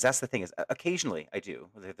again, because that's the thing is occasionally I do.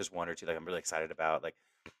 Like, there's one or two like I'm really excited about, like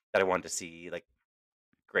that I wanted to see, like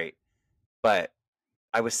great. But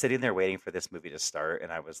I was sitting there waiting for this movie to start,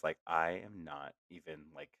 and I was like, I am not even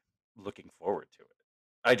like looking forward to it.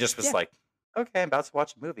 I just was yeah. like, okay, I'm about to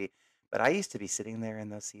watch a movie. But I used to be sitting there in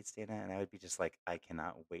those seats, Dana, and I would be just like, I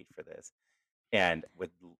cannot wait for this, and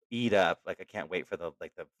would eat up like I can't wait for the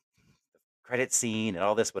credit scene and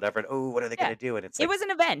all this whatever. And oh, what are they Yeah. gonna do? And it's It like, was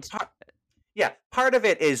an event. yeah, part of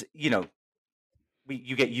it is you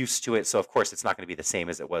get used to it, so of course it's not going to be the same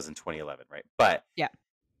as it was in 2011, right? But Yeah,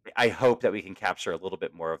 I hope that we can capture a little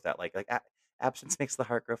bit more of that, like absence makes the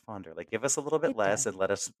heart grow fonder. Like give us a little bit it less, does.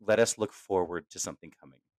 and let us look forward to something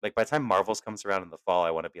coming. Like by the time Marvels comes around in the fall,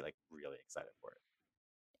 I want to be like really excited for it.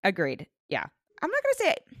 Agreed. Yeah. I'm not going to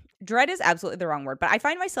say dread is absolutely the wrong word, but I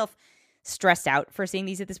find myself stressed out for seeing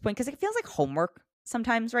these at this point because it feels like homework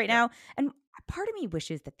sometimes right Yeah. now. And part of me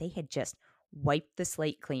wishes that they had just wiped the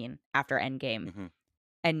slate clean after Endgame Hmm.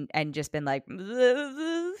 and just been like,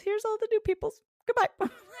 here's all the new peoples. Goodbye.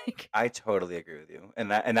 Like, I totally agree with you, and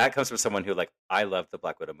that comes from someone who, like, I loved the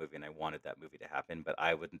Black Widow movie and I wanted that movie to happen, but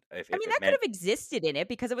I wouldn't I if mean, it that could meant have existed in it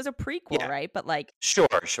because it was a prequel, yeah, right? But like, sure,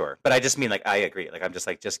 but I just mean like I agree. Like I'm just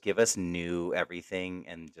like just give us new everything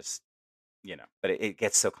and just but it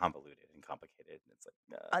gets so convoluted and complicated. And it's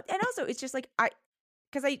like and also it's just like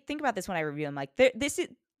because I think about this when I review them, like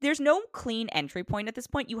there's no clean entry point at this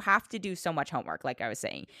point. You have to do so much homework, like I was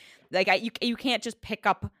saying. Like you can't just pick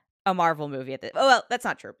up a Marvel movie at the. Oh well, that's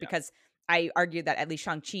not true yeah, because I argued that at least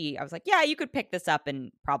Shang-Chi, I was like, yeah, you could pick this up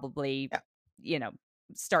and probably, yeah, you know,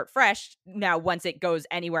 start fresh. Now, once it goes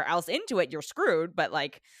anywhere else into it, you're screwed. But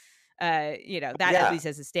like, that at yeah. least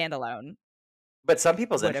as a standalone But some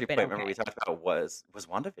people's would have entry been point, remember we okay. talked about was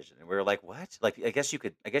WandaVision, and we were like, "What?" Like, I guess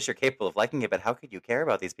you're capable of liking it, but how could you care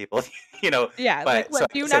about these people? you know. Yeah, like But so what?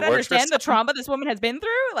 I Do you guess not it works for understand the some. trauma this woman has been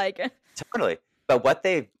through? Like, Totally. But what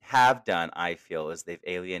they have done, I feel, is they've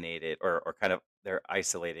alienated or kind of they're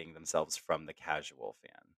isolating themselves from the casual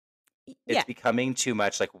fan. It's yeah, becoming too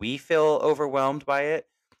much. Like we feel overwhelmed by it.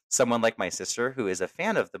 Someone like my sister, who is a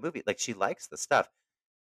fan of the movie, like she likes the stuff.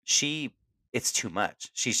 She, it's too much.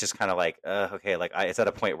 She's just kind of like, okay. Like it's at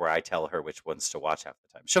a point where I tell her which ones to watch half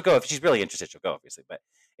the time. She'll go if she's really interested. She'll go, obviously. But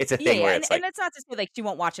it's a yeah, thing yeah, where and it's like that's not to say like she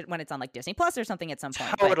won't watch it when it's on like Disney Plus or something at some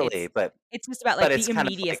point, but totally. it's just about But like the it's kind of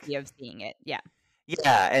like immediacy of seeing it. Yeah.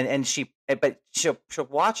 yeah, and but she'll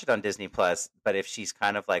watch it on Disney Plus, but if she's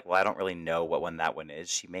kind of like, "Well, I don't really know what one that one is,"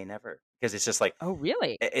 she may never because it's just like Oh,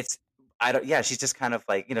 really? it's I don't yeah, she's just kind of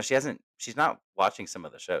like, she's not watching some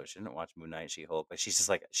of the shows. She didn't watch Moon Knight, She-Hulk, but she's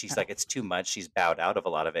Oh, like it's too much. She's bowed out of a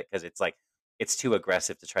lot of it because it's like it's too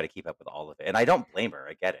aggressive to try to keep up with all of it. And I don't blame her.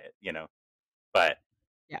 I get it. But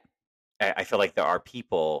yeah. I feel like there are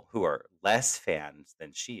people who are less fans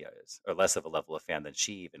than she is, or less of a level of fan than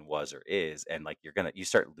she even was or is, and like you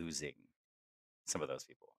start losing some of those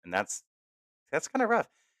people, and that's kind of rough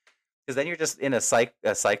because then you're just in a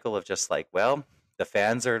cycle of just like, well, the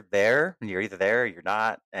fans are there, and you're either there or you're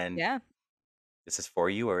not, and Yeah. this is for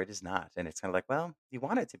you or it is not, and it's kind of like, well, you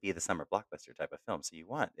want it to be the summer blockbuster type of film, so you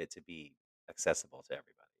want it to be accessible to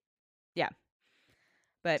everybody. Yeah.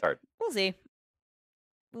 It's But hard. we'll see.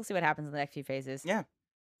 We'll see what happens in the next few phases. Yeah,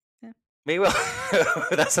 Yeah. we will.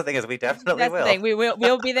 That's the thing is we definitely That's the will. thing.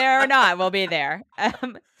 We'll be there or not. We'll be there.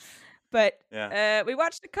 But Yeah. we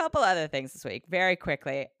watched a couple other things this week very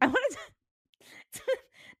quickly. I wanted to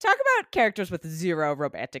talk about characters with zero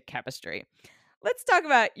romantic chemistry. Let's talk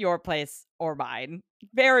about Your Place or Mine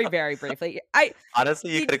very, very briefly.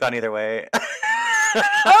 Honestly, you Did could have gone either way.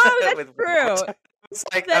 Oh, that's With true.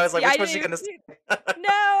 what I was like, I which one's didn't she even gonna see. say? No,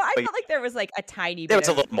 I But felt like there was like a tiny there bit was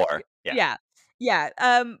a of little more. Yeah. yeah.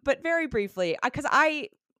 Yeah. But very briefly, because I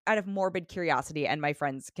out of morbid curiosity and my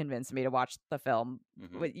friends convinced me to watch the film,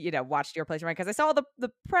 Mhm. watched Your Place or Mine because I saw the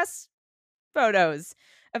press photos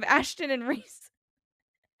of Ashton and Reese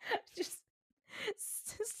just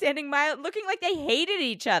standing mild looking like they hated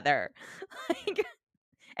each other. Mhm. Like,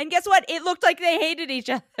 and guess what? It looked like they hated each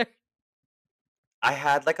other. I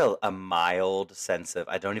had like a mild sense of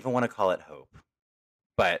I don't even wanna call it hope,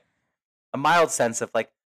 but a mild sense of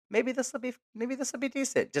like, maybe this will be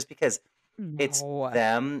decent just because it's No.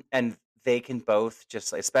 them and they can both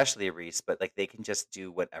just especially Reese, but like they can just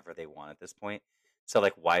do whatever they want at this point. So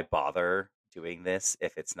like why bother doing this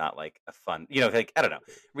if it's not like a fun, like I don't know.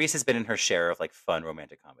 Reese has been in her share of like fun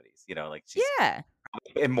romantic comedies, like she's Yeah.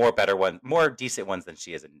 in more decent ones than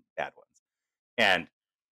she is in bad ones. And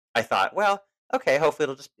I thought, well, okay,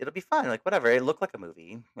 hopefully it'll be fun. Like whatever. It looked like a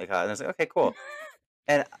movie. Like and I was like, okay, cool.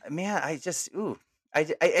 And man, I just I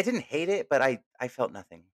didn't hate it, but I felt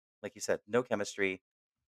nothing. Like you said, no chemistry.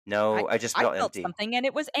 I No, I just I felt felt empty. something and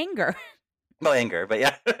it was anger. No anger, but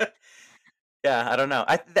yeah. Yeah, I don't know.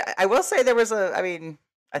 I will say there was I mean,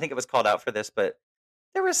 I think it was called out for this, but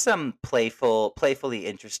there was some playfully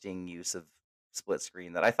interesting use of split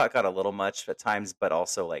screen that I thought got a little much at times, but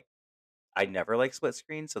also like I never like split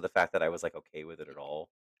screen, so the fact that I was like okay with it at all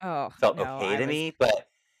Oh, felt no, okay I to was me, but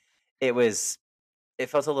it was it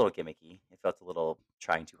felt a little gimmicky. It felt a little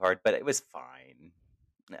trying too hard, but it was fine.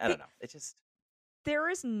 I the don't know. It just there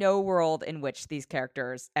is no world in which these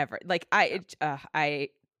characters ever like no, I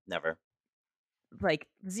never. like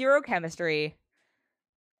zero chemistry.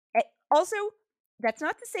 Also, that's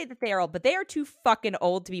not to say that they are old, but they are too fucking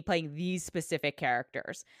old to be playing these specific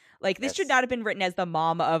characters. Like this should That's not have been written as the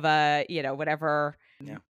mom of a, whatever,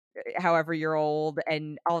 yeah. however you're old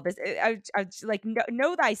and all this. I was like,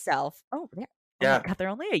 know thyself. Oh my Yeah, god, they're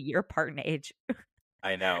only a year apart in age.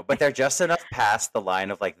 I know, but they're just enough past the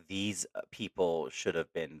line of like these people should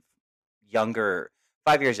have been younger,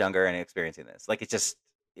 5 years younger and experiencing this. Like it just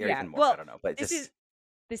or Yeah. even more. I Well, don't know, but this is just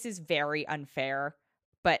this is very unfair,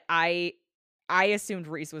 but I assumed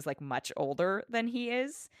Reese was like much older than he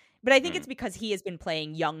is. But I think mm, it's because he has been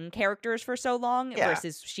playing young characters for so long yeah,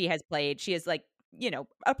 versus she has like,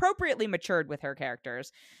 appropriately matured with her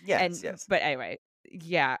characters. yes, And yes, but anyway,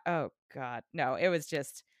 yeah, oh god. No, it was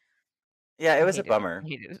just yeah. It I was a hated it. I bummer.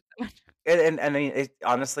 hated it. And I mean,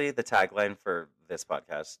 honestly, the tagline for this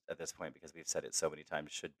podcast at this point, because we've said it so many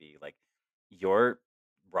times, should be like, your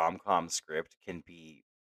rom com script can be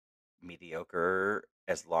mediocre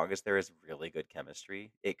as long as there is really good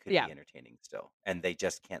chemistry. It could Yeah. be entertaining still, and they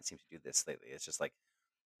just can't seem to do this lately. It's just like,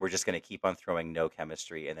 we're just going to keep on throwing no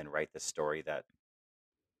chemistry and then write this story that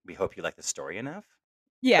we hope you like the story enough,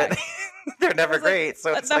 Yeah. but they're It never was like great.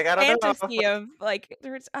 So it's the like, I don't know. fantasy Like, of like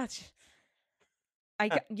there's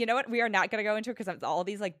you know what? We are not gonna go into it because all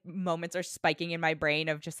these like moments are spiking in my brain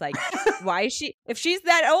of just like, why is she? If she's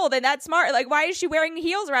that old and that smart, like, why is she wearing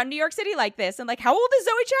heels around New York City like this? And like, how old is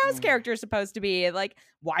Zoe Chow's mm, character supposed to be? And like,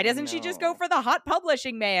 why I doesn't she just go know. for the hot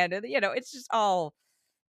publishing man? And it's just all.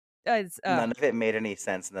 It's None of it made any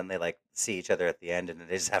sense, and then they like see each other at the end, and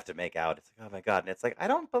they just have to make out. It's like, oh my god! And it's like, I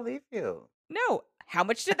don't believe you. no. How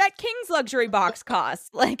much did that King's luxury box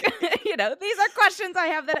cost? Like, these are questions I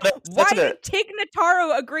have. That But why such a did Tig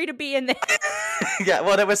Notaro agree to be in this? yeah.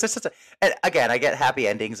 Well, it was just such a. And again, I get happy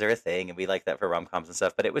endings are a thing, and we like that for rom coms and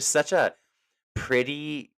stuff. But it was such a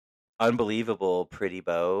pretty, unbelievable, pretty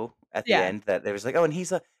bow at the Yeah, end that there was like, oh, and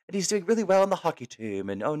he's doing really well on the hockey team,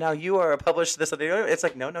 and oh, now you are a published this and the other. It's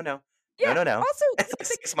like, no, no, no, no, yeah. no, no. Also, It's like the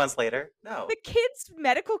 6 months later. No. the kid's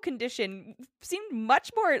medical condition seemed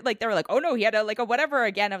much more like they were like, oh no, he had a whatever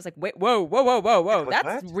again. I was like, wait, whoa, whoa, whoa, whoa, Yeah, whoa, like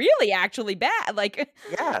that's what? really actually bad. Like,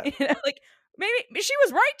 Yeah. like maybe she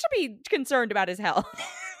was right to be concerned about his health.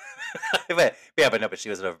 But she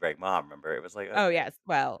was an overbearing mom. Remember, it was like, Oh okay, yes,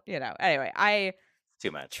 well, anyway, I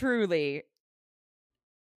too much. truly,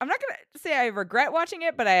 I'm not gonna say I regret watching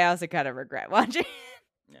it, but I also kind of regret watching it.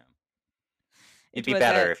 Yeah, you'd It be was a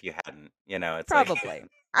better if you hadn't. It's like probably.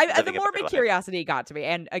 The living a better morbid life. curiosity got to me,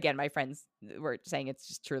 and again, my friends were saying it's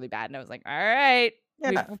just truly bad, and I was like, all right,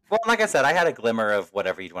 we've Yeah. Well, like I said, I had a glimmer of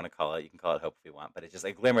whatever you'd want to call it. You can call it hope if you want, but it's just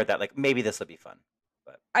a glimmer that like maybe this would be fun.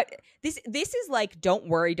 But I, this is like Don't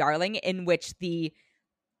Worry Darling, in which the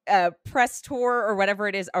press tour or whatever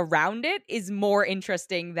it is around it is more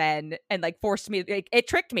interesting than, and like forced me, like, it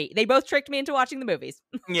tricked me. They both tricked me into watching the movies.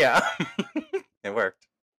 yeah, it worked.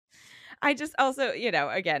 I just also,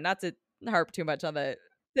 again, not to harp too much on the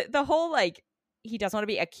whole like, he doesn't want to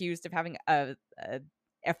be accused of having a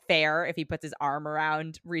affair if he puts his arm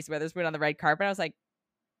around Reese Witherspoon on the red carpet. I was like,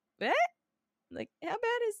 what? Like, how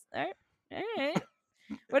bad is all right.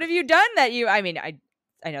 What have you done that you? I mean, I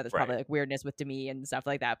know there's probably Right. like weirdness with Demi and stuff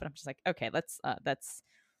like that, but I'm just like, okay, that's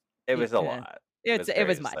It was a yeah. lot. It was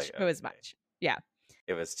Just much. like, It was okay, much. Yeah.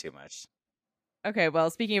 it was too much. Okay. Well,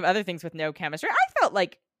 speaking of other things with no chemistry, I felt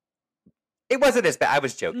like It wasn't as bad. I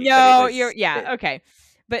was joking, but it no, was. okay.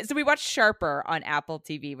 But so we watched Sharper on Apple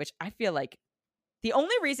TV, which I feel like the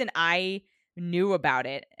only reason I knew about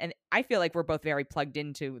it, and I feel like we're both very plugged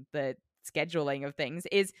into the scheduling of things,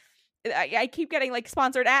 is I keep getting like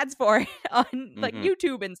sponsored ads for it on like hmm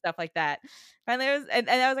YouTube and stuff like that. Finally, and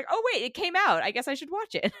I was like, oh wait, it came out. I guess I should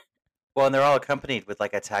watch it. Well, and they're all accompanied with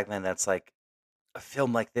like a tagline that's like, a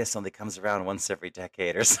film like this only comes around once every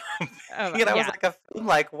decade or something. I was Yeah, like, a film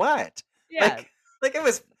like what? yeah. Like it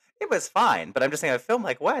was fine, but I'm just saying, a film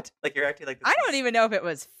like what? Like, you're acting like this I don't is. even know if it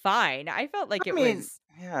was fine. I felt like I it mean, was.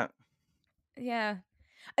 yeah. Yeah.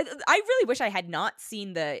 I really wish I had not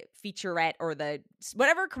seen the featurette or the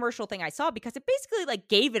whatever commercial thing I saw, because it basically like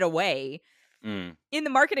gave it away Mm. in the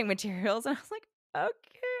marketing materials, and I was like,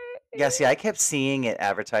 Yeah, okay. see, I kept seeing it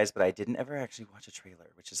advertised, but I didn't ever actually watch a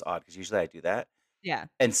trailer, which is odd because usually I do that. Yeah.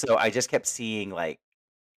 And so I just kept seeing like,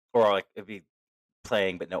 or like it'd be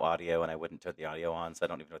playing but no audio, and I wouldn't turn the audio on, so I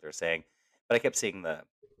don't even know what they were saying. But I kept seeing the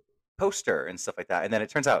poster and stuff like that, and then it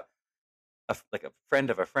turns out like a friend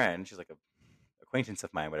of a friend, she's like a acquaintance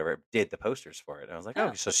of mine, whatever, did the posters for it. And I was like, oh,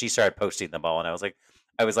 Oh. so she started posting them all, and I was like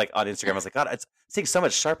on Instagram, I was like, God, it's seeing so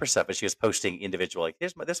much Sharper stuff, and she was posting individual, like,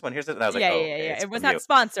 here's this one, here's this, and I was like, Yeah, oh, yeah, okay, yeah. it's It was from not you.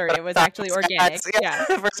 sponsored. But It I was thought it actually was organic. ads. Yeah.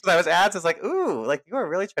 The first time I was ads, it's like, ooh, like you are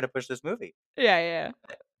really trying to push this movie. Yeah, yeah.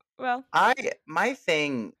 Well, My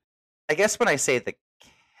thing, I guess when I say the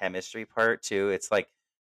chemistry part too, it's like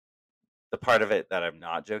the part of it that I'm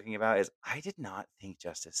not joking about is I did not think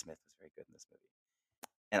Justice Smith was very good in this movie.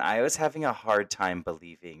 And I was having a hard time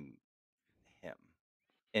believing him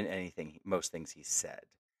in most things he said,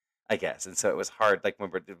 I guess. And so it was hard, like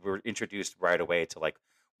when we're introduced right away to like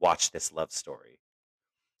watch this love story.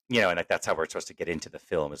 and like that's how we're supposed to get into the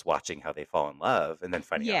film is watching how they fall in love and then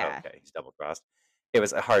finding out, oh, Yeah. okay, he's double crossed. It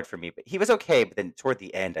was hard for me, but he was okay. But then toward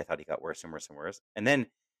the end, I thought he got worse and worse and worse. And then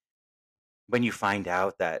when you find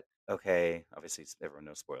out that, okay, obviously everyone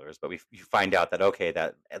knows spoilers, but you find out that, okay,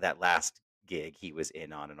 that last gig he was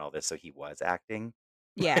in on and all this, so he was acting.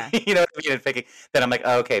 Yeah. You know what I mean? And thinking, then I'm like,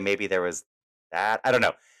 oh, okay, maybe there was that. I don't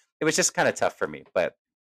know. It was just kind of tough for me, but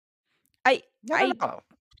I I don't I know.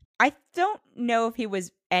 I don't know if he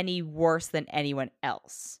was any worse than anyone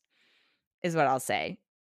else, is what I'll say.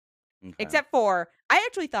 Okay. Except for I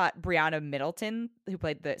actually thought Brianna Middleton, who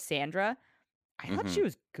played the Sandra, I thought Hmm. she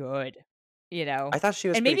was good, you know? I thought she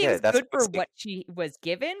was And pretty maybe it was good. That's good what for makes me. what she was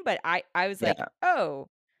given, but I was like, Yeah. "Oh,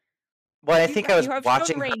 Well, I you think I was you have shown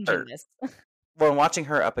watching range in her. this." Well, watching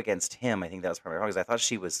her up against him, I think that was probably wrong because I thought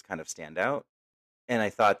she was kind of standout, and I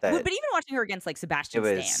thought But that even watching her against, like, it Sebastian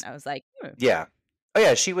Stan, was. I was like, "Hmm, Yeah. Oh,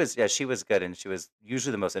 yeah, she was. Yeah, she was good, and she was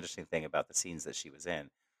usually the most interesting thing about the scenes that she was in.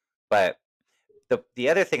 But the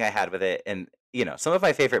other thing I had with it, and some of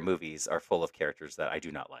my favorite movies are full of characters that I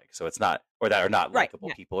do not like. So it's not, or that are not right, likable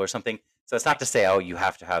yeah, people or something. So it's not right, to say, oh, you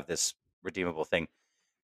have to have this redeemable thing,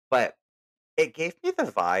 but it gave me the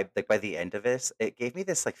vibe, like by the end of this, it gave me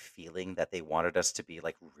this like feeling that they wanted us to be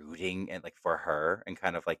like rooting and like for her and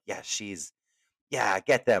kind of like, yeah, yeah,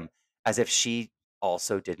 get them, as if she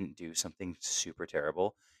also didn't do something super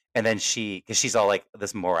terrible. And then because she's all like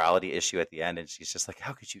this morality issue at the end, and she's just like,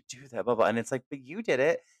 "How could you do that?" Blah blah. And it's like, "But you did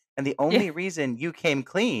it, and the yeah, only reason you came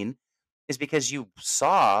clean is because you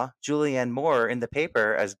saw Julianne Moore in the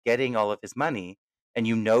paper as getting all of his money, and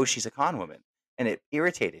she's a con woman, and it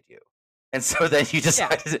irritated you. And so then you yeah,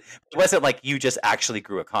 decided it wasn't like you just actually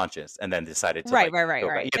grew a conscience and then decided to right, like right, right, go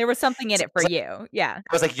back. right. There was something in So it for you, yeah,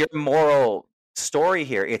 I was like, your moral story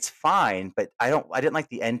here, it's fine, but I didn't like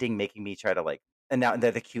the ending making me try to like, and now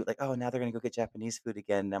they're the cute, like, oh, now they're gonna go get Japanese food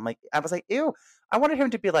again. And I was like, ew, I wanted him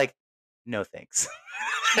to be like, no thanks.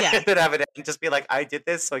 yeah, And then have it and just be like, I did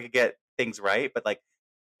this so I could get things right, but like,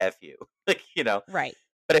 F you. Like. right.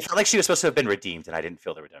 But it felt like she was supposed to have been redeemed, and I didn't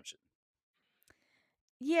feel the redemption.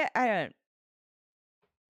 Yeah,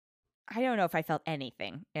 I don't know if I felt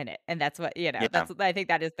anything in it, and that's what Yeah. that's I think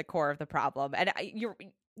that is the core of the problem, and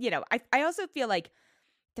I also feel like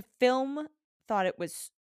the film thought it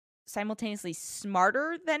was simultaneously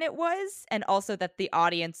smarter than it was, and also that the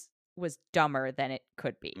audience was dumber than it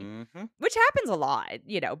could be, Hmm. which happens a lot,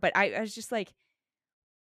 but I was just like,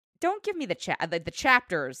 "Don't give me the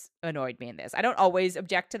chapters annoyed me in this." I don't always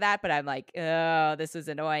object to that, but I'm like, "Oh, this is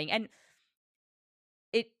annoying," and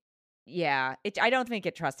it yeah, I don't think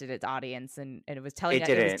it trusted its audience, and it was telling It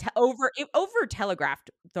it was didn't. it over telegraphed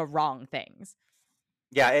the wrong things.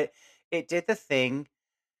 Yeah, it did the thing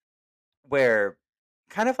where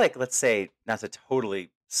kind of like, let's say, not to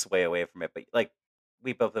totally sway away from it, but like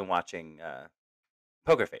we've both been watching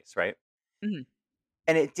Poker Face, right? Mhm.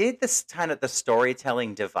 And it did this kind of the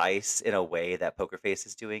storytelling device in a way that Poker Face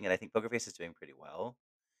is doing, and I think Poker Face is doing pretty well.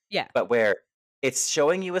 Yeah, But where it's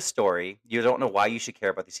showing you a story, you don't know why you should care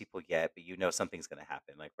about these people yet, but you know something's going to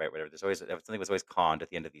happen. Like, right, whatever. There's always something was always conned at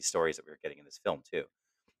the end of these stories that we were getting in this film too.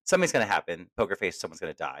 Something's going to happen. Poker Face, someone's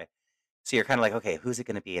going to die. So you're kind of like, okay, who's it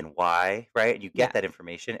going to be and why, right? And you get yeah, that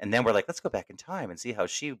information, and then we're like, let's go back in time and see how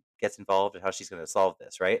she gets involved and how she's going to solve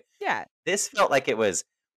this, right? yeah, This felt like it was,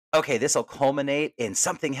 okay, this will culminate in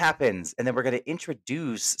something happens, and then we're going to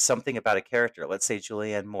introduce something about a character. Let's say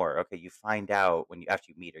Julianne Moore. Okay, you find out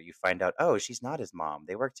after you meet her, you find out, oh, she's not his mom.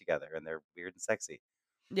 They work together and they're weird and sexy.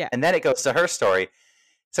 yeah, And then it goes to her story.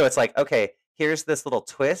 So it's like, okay, here's this little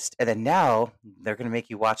twist, and then now they're going to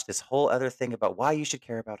make you watch this whole other thing about why you should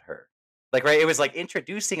care about her. Like, right? It was like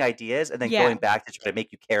introducing ideas and then yeah. going back to try to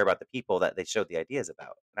make you care about the people that they showed the ideas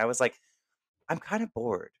about. And I was like, I'm kind of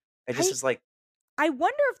bored. I just I was like, I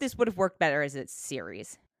wonder if this would have worked better as a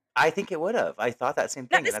series. I think it would have. I thought that same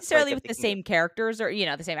Not thing, and that's what I necessarily kept with the thinking of same characters or,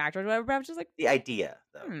 the same actors or whatever, but I was just like, the idea,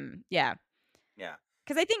 though. yeah. Yeah.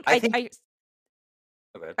 Because I think I think.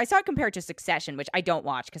 Oh, go ahead. I saw it compared to Succession, which I don't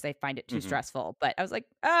watch because I find it too Mhm. stressful, but I was like,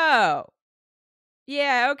 "Oh,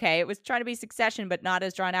 yeah, okay." It was trying to be Succession, but not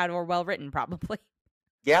as drawn out or well written, probably.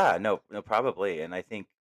 Yeah, no, no, probably, and I think,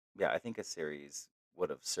 yeah, I think a series would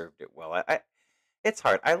have served it well. It's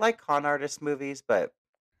hard. I like con artist movies, but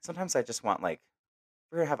sometimes I just want like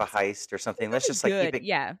we're gonna have a heist or It's something. Let's gotta be just like good,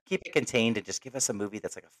 yeah, keep it contained and just give us a movie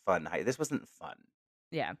that's like a fun heist. This wasn't fun,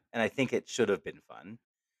 yeah. and I think it should have been fun.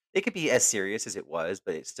 It could be as serious as it was,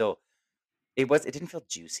 but it didn't feel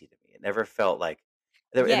juicy to me. It never felt like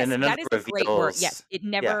there and then Yes, none of that is the a great word, yes. reveals. It Yeah,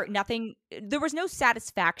 never nothing there was no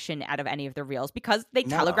satisfaction out of any of the reels because they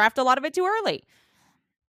no, telegraphed a lot of it too early.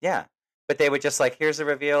 yeah, But they would just like, "Here's a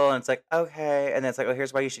reveal," and it's like, "Okay," and then it's like, "Oh,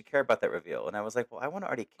 here's why you should care about that reveal." And I was like, "Well, I wanna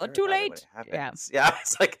already Oh, care too about it when late. it Yeah. happens." Yeah,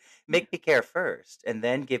 it's like, make me care first, and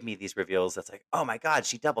then give me these reveals that's like, "Oh my god,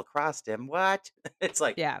 she double crossed him, what?" It's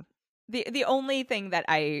like Yeah. The only thing that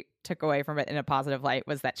I took away from it in a positive light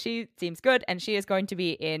was that she seems good, and she is going to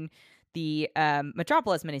be in the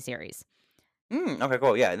Metropolis miniseries. Okay,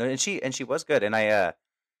 cool, yeah, no, and she was good, and I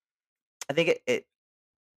think it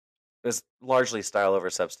was largely style over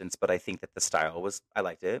substance, but I think that the style was I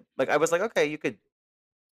liked it. Like, I was like, "Okay, you could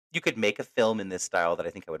make a film in this style that I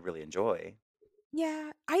think I would really enjoy."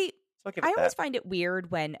 Yeah, I So I'll give I it always that. find it weird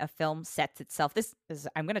when a film sets itself. This is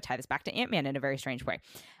I'm going to tie this back to Ant-Man in a very strange way.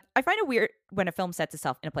 I find it weird when a film sets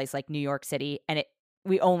itself in a place like New York City and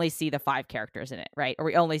we only see the 5 characters in it, right? Or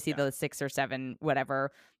we only see Yeah. the 6 or 7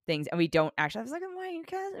 whatever things, and we don't actually. I was like, why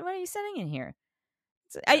are you setting in here?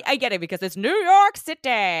 Yeah. I get it because it's New York City,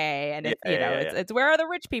 and Yeah, it's yeah, yeah, yeah. it's where are the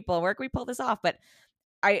rich people? Where can we pull this off? But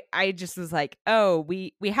I just was like, oh,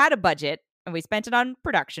 we had a budget and we spent it on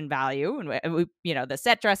production value and we the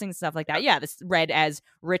set dressing and stuff like that. Yep. Yeah, this read as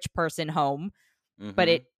rich person home, but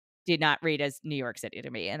it Mhm. did not read as New York City to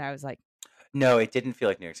me, and I was like, No, it didn't feel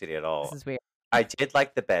like New York City at this all. is weird. I did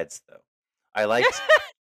like the beds, though. I liked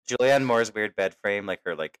Julianne Moore's weird bed frame, like,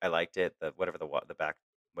 her I liked it, the whatever the back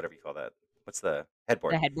whatever you call that. What's the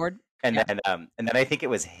headboard? The headboard, And yeah. then I think it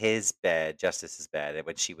was his bed, Justice's bed,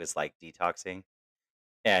 when she was, like, detoxing,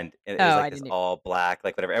 and it was, Oh, like, I this didn't. all black,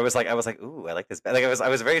 like, whatever. I was like, "Ooh, I like this bed." Like, I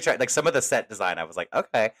was very attract like, some of the set design, I was like,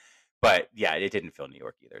 "Okay." But, yeah, it didn't feel New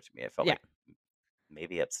York either to me. It felt Yeah. like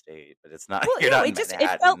maybe upstate, but it's not Well, you're not in it felt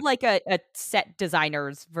Manhattan. like a set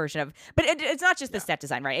designer's version of, but it's not just the Yeah. set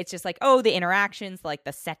design, right? It's just like, oh, the interactions, like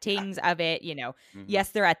the Yeah. settings of it. Mhm.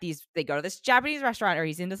 Yes, they go to this Japanese restaurant or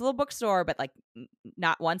he's in this little bookstore, but like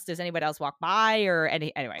not once does anybody else walk by or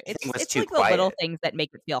anyway. Everything was It's too like the little quiet. things that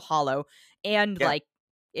make it feel hollow, and Yeah. like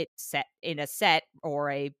it's set in a set or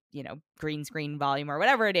a green screen volume or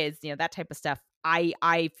whatever it is. That type of stuff.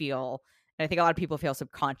 I feel, and I think a lot of people feel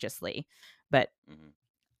subconsciously, but Mhm.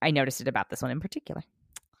 I noticed it about this one in particular.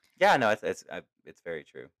 Yeah, no, it's very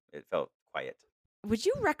true. It felt quiet. Would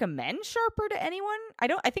you recommend Sharper to anyone?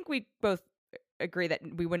 I think we both agree that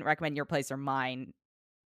we wouldn't recommend Your Place or Mine.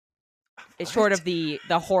 It's short What? of the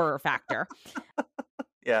horror factor,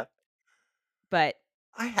 Yeah. but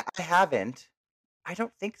I haven't. I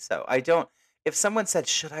don't think so. I don't if someone said,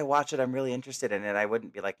 "Should I watch it? I'm really interested in it." I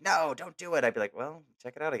wouldn't be like, "No, don't do it." I'd be like, "Well,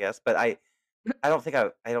 check it out, I guess." But I don't think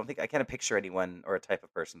I can't picture anyone or a type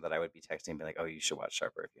of person that I would be texting and be like, "Oh, you should watch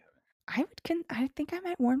Sharper if you haven't." I think I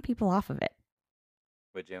might warn people off of it.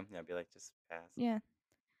 Would you? Yeah, I'd be like, "Just pass." Yeah.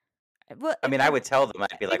 Well, I mean, I would tell them.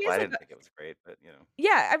 I'd be like, maybe "Well, it's I like didn't think it was great, but, you know."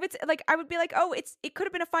 yeah, I would be like, "Oh, it could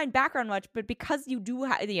have been a fine background watch, but because you do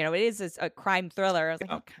it is a crime thriller." I was like,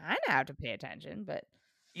 Yeah. "You kind of have to pay attention." But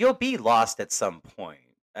You'll be lost at some point.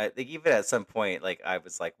 Like, even at some point, like, I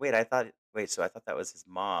was like, so I thought that was his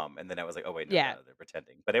mom," and then I was like, "Oh, wait, no, yeah, they're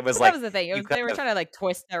pretending." But it was but that like, was the thing. you kind They were of trying to like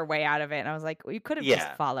twist their way out of it, and I was like, well, "You could have just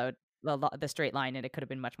yeah. followed the straight line, and it could have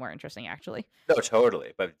been much more interesting, actually." No,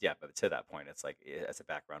 totally, but yeah, but to that point, it's like, as a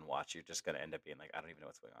background watch, you're just gonna end up being like, "I don't even know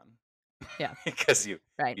what's going on," Yeah. because you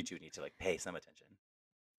Right. you do need to, like, pay some attention.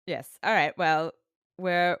 Yes. All right. Well,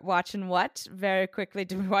 we're watching what very quickly.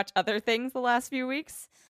 Did we watch other things the last few weeks?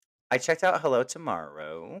 I checked out Hello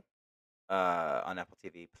Tomorrow, on Apple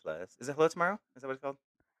TV Plus. Is it Hello Tomorrow? Is that what it's called?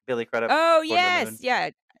 Billy Crudup Oh going to the yes, moon? yeah,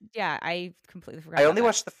 yeah. I completely forgot I about only that.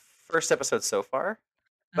 watched the first episode so far,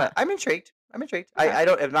 Huh. but I'm intrigued. I'm intrigued. Okay.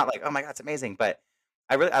 I'm not like, "Oh my god, it's amazing," but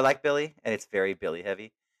I like Billy, and it's very Billy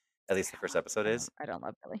heavy. At least the first episode is. I don't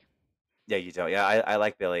love Billy. Yeah, you don't. Yeah, I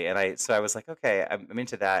like Billy, and I was like, "Okay, I'm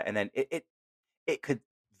into that," and then it could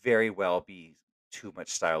very well be too much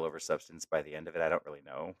style over substance by the end of it. I don't really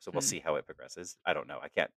know. So we'll Mm. see how it progresses. I don't know. I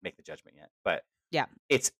can't make the judgment yet. But Yeah.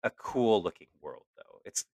 it's a cool looking world though.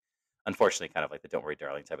 It's unfortunately kind of like the Don't Worry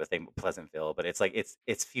Darling type of thing, Pleasantville, but it's like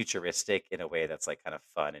it's futuristic in a way that's like kind of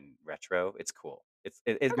fun and retro. It's cool. It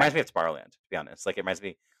Okay. reminds me of Tomorrowland, to be honest. Like it reminds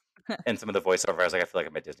me and some of the voiceover, I was like, I feel like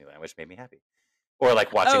I'm at Disneyland, which made me happy. Or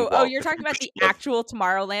like watching Oh, Walt you're the talking about the commercial of actual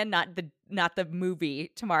Tomorrowland, not the movie not the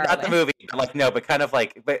Tomorrowland. movie, but, like, no, but kind of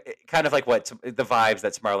like what the vibes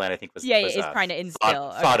that Tomorrowland I think Yeah, yeah. was, It's trying to thought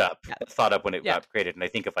instill. thought Okay. up Yeah. thought up when it Yeah. got created, and I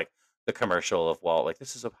think of, like, the commercial of Walt, like,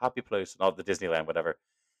 "This is a happy place," and all the Disneyland, whatever.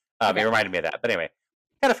 It Okay. reminded me of that, but anyway,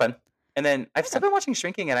 kinda fun. And then I've still Okay. been watching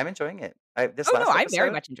Shrinking, and I'm enjoying it. I this Oh no, last I'm very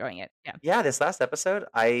episode much enjoying it. Yeah. yeah, this last episode,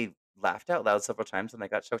 I laughed out loud several times, and I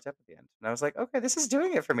got choked up at the end, and I was like, "Okay, this is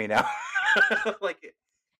doing it for me now." Like, it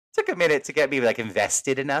took a minute to get me, like,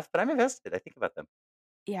 invested enough, but I'm invested. I think about them.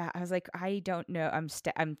 Yeah. I was like, I don't know.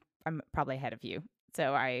 I'm probably ahead of you.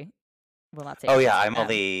 So will not say Oh names. yeah, I'm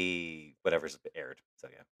only whatever's aired. So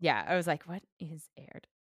yeah, Yeah, I was like, what is aired?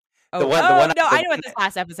 the Oh, one, the oh one, no, the I know one. what this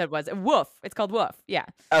last episode was. Woof. It's called Woof. Yeah.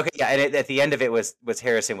 Okay, yeah, and at the end of it was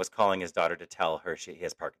Harrison was calling his daughter to tell her he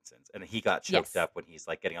has Parkinson's, and he got choked Yes. up when he's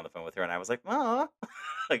like getting on the phone with her, and I was like, oh,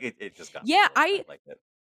 like it just got me a Yeah, little. I liked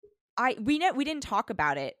it. we didn't talk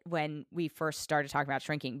about it when we first started talking about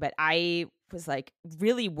shrinking, but I was like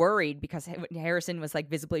really worried because Harrison was like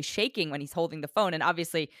visibly shaking when he's holding the phone, and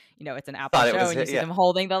obviously, it's an Apple Thought it show, was and you see yeah, them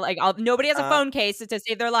holding the nobody has a phone case to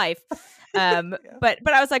save their life. yeah, But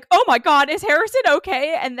I was like, oh my god, is Harrison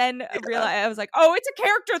okay? And then yeah. realized I was like, oh, it's a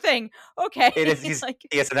character thing. Okay, It is. like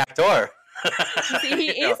He is an actor. you see,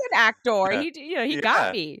 he You is an actor. know? He got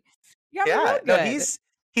Yeah, me. He got me real yeah. No, good.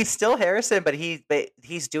 he's still Harrison, but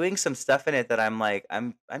he's doing some stuff in it that I'm like,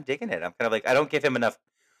 I'm digging it. I'm kind of like, I don't give him enough.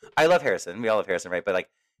 I love Harrison. We all love Harrison, right? But like,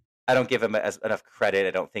 I don't give him enough credit.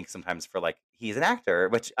 I don't think sometimes for like he's an actor,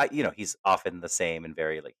 which he's often the same and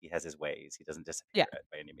very like he has his ways. He doesn't disappear Yeah,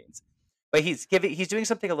 by any means, but he's doing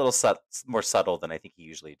something a little more subtle than I think he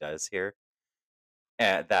usually does here,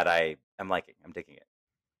 that I am liking. I'm digging it.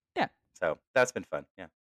 yeah. So that's been fun. Yeah.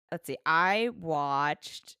 Let's see. I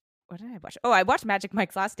watched. What did I watch? Oh, I watched Magic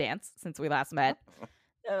Mike's Last Dance since we last met. Oh,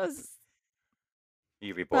 It was.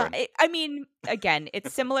 you reborn. I mean, again,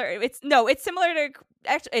 it's similar. It's similar to.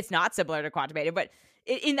 Actually, it's not similar to Quantumania, but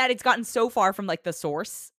in that it's gotten so far from like the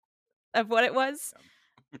source of what it was.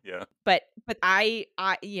 Yeah. But I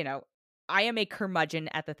am a curmudgeon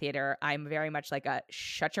at the theater. I'm very much like a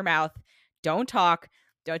shut your mouth, don't talk,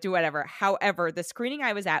 don't do whatever. However, the screening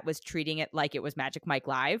I was at was treating it like it was Magic Mike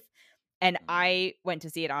Live. And I went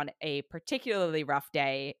to see it on a particularly rough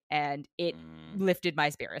day, and it lifted my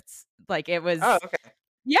spirits. Like it was, Oh, okay.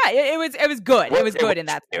 yeah, it was good. It was good in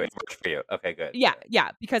that sense. It worked for you. Okay, good. Yeah,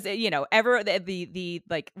 because ever the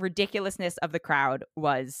like ridiculousness of the crowd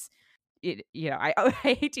was, I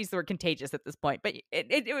hate to use the word contagious at this point, but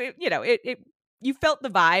it you felt the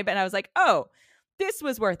vibe, and I was like, oh, this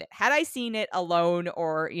was worth it. Had I seen it alone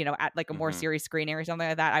or at like a more serious screening or something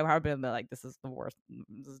like that, I would have been like, this is the worst,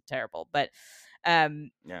 this is terrible. But Yeah.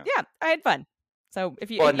 I had fun. So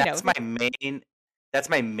if you, Well, and that's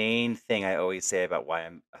my main thing I always say about why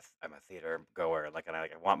I'm a theater goer. Like, and I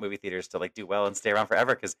want movie theaters to like do well and stay around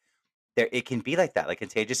forever because it can be like that. Like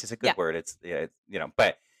contagious is a good word. It's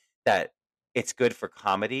but that it's good for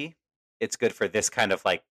comedy. It's good for this kind of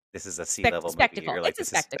like this is a C-level movie. spectacle. You're like,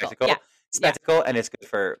 It's a this is spectacle. spectacle, and it's good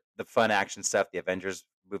for the fun action stuff. The Avengers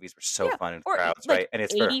movies were so fun in crowds, like right? And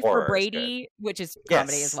it's for 80 horror. for Brady, which is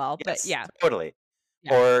comedy as well. But yeah, totally.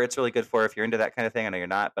 Yeah. Or it's really good for if you're into that kind of thing. I know you're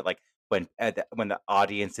not, but like when the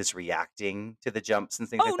audience is reacting to the jumps and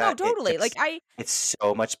things like that, totally. it's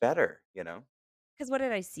so much better, Because what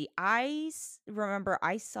did I see? Remember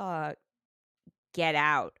I saw Get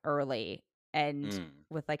Out early and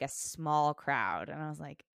with like a small crowd, and I was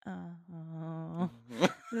like, oh,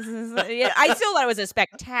 this is. Yeah, I still thought it was a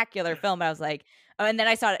spectacular film. But I was like, oh, and then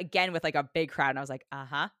I saw it again with like a big crowd, and I was like,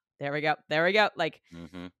 there we go. Like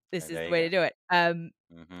this is the way to do it.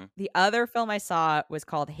 The other film I saw was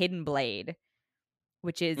called Hidden Blade,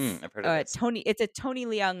 which is I've heard of this. It's a Tony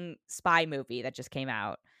Leung spy movie that just came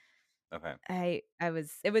out. Okay.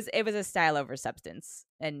 It was a style over substance,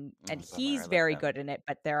 and he's very good in it,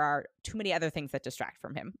 but there are too many other things that distract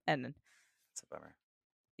from him, and it's a bummer.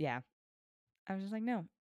 Yeah, I was just like, no.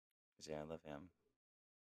 Yeah, I love him,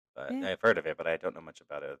 but I've heard of it, but I don't know much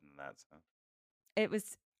about it other than that. So it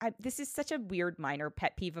was. This is such a weird minor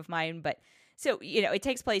pet peeve of mine, but so it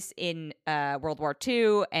takes place in World War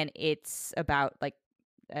II, and it's about like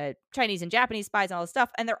Chinese and Japanese spies and all this stuff,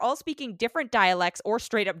 and they're all speaking different dialects or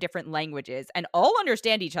straight up different languages, and all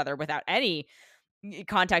understand each other without any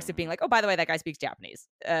context of being like, oh, by the way, that guy speaks Japanese.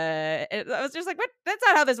 I was just like, what? That's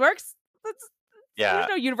not how this works. There's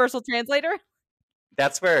no universal translator.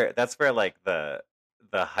 That's where like the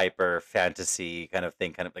hyper fantasy kind of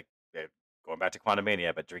thing, kind of like going back to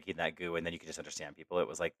Quantumania, but drinking that goo and then you can just understand people. It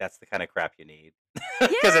was like that's the kind of crap you need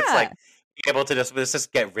because it's like being able to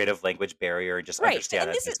just get rid of language barrier and just understand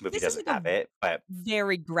that this movie doesn't have it. But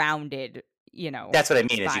very grounded, that's what I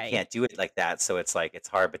mean is you can't do it like that. So it's like it's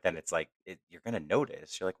hard, but then it's like you're gonna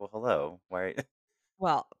notice. You're like, well, hello, why?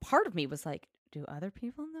 Well, part of me was like, do other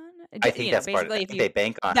people not know? I think that's part of it. I think they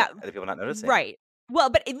bank on other people not noticing. Right. Well,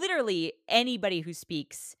 but literally anybody who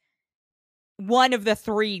speaks one of the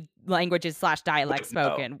three languages / dialects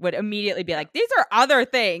spoken would immediately be like, these are other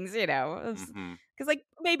things, because like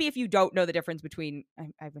maybe if you don't know the difference between,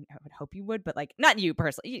 I would hope you would, but like not you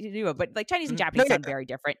personally, you would, but like Chinese and Japanese sound very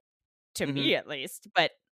different to me at least.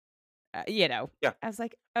 But I was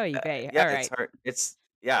like, oh, you pay. All right. It's hard.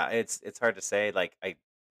 It's hard to say. Like I'd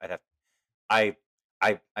have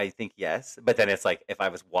I I think yes, but then it's like if I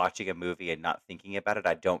was watching a movie and not thinking about it,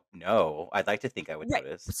 I don't know. I'd like to think I would Right.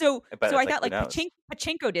 notice, but So it's I like thought who like knows?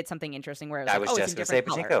 Pachinko did something interesting where it was I like, was oh, it's just in gonna say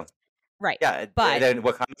different colors. pachinko. Right. Yeah, But then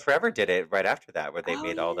Wakanda Forever did it right after that, where oh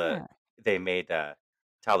yeah. they made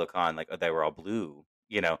Talokan like they were all blue,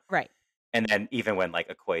 Right. and then even when like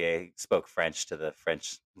Okoye spoke French to the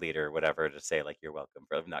French leader, or whatever, to say like you're welcome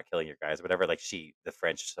for not killing your guys, or whatever, like the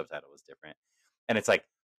French subtitle was different, and it's like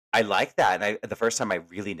I like that, and the first time I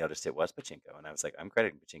really noticed it was pachinko, and I was like, I'm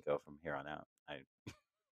crediting pachinko from here on out. I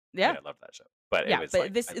Yeah. mean, I loved that show, but it Yeah. was But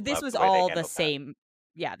like this I this loved was the way they all the handled that. same.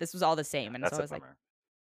 Yeah, this was all the Yeah, same. And so that's I a was like, bummer.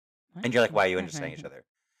 what? And you're like, why you understanding each other?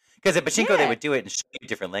 Because at Pachinko they Yeah. would do it in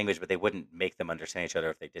different language, but they wouldn't make them understand each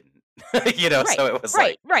other if they didn't. Right, So it was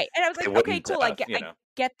like right. And I was they like, okay, wouldn't. cool. I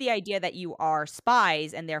get the idea that you are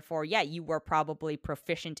spies, and therefore, yeah, you were probably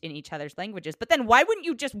proficient in each other's languages. But then, why wouldn't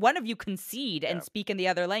you just one of you concede Yeah, and speak in the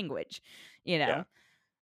other language? You yeah. know.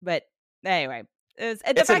 But anyway, the It's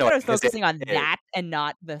fact that annoying I was because focusing on it that and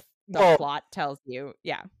not the well, plot tells you,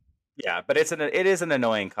 yeah, yeah, but it is an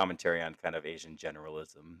annoying commentary on kind of Asian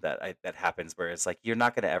generalism that happens where it's like you're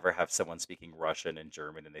not going to ever have someone speaking Russian and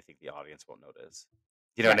German and they think the audience won't notice.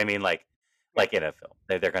 You know what I right, mean? right. Like in a film,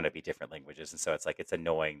 they're going to be different languages, and so it's like it's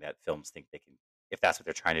annoying that films think they can, if that's what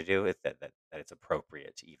they're trying to do, that it's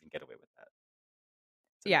appropriate to even get away with that.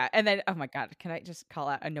 It's Yeah, annoying. and then oh my god, can I just call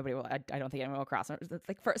out? And nobody will. I don't think anyone will cross. It's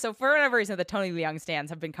like for whatever reason, the Tony Leung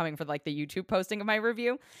stands have been coming for like the YouTube posting of my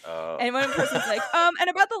review. Oh, And one person's like, and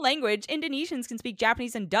about the language, Indonesians can speak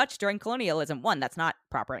Japanese and Dutch during colonialism. One, that's not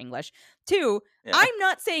proper English. Two, yeah, I'm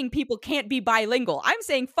not saying people can't be bilingual. I'm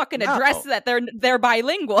saying fucking address no, that they're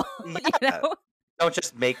bilingual. You yeah. know? Don't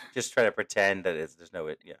just try to pretend that there's no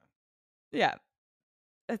it. Yeah, Yeah.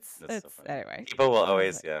 that's so It's funny. anyway. People will I was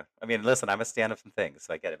always, like, yeah. I mean, listen, I'm a stand of some things,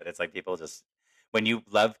 so I get it, but it's like people just when you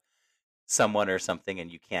love someone or something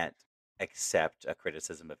and you can't accept a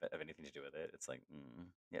criticism of anything to do with it, it's like,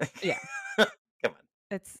 yeah. yeah. Come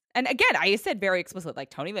on. And again, I said very explicit, like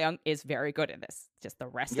Tony Leung is very good in this. Just the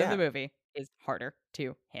rest of the Yeah. movie is harder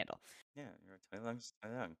to handle. Yeah, you're 20 lungs. I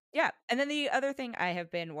know. Yeah. And then the other thing I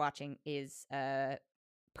have been watching is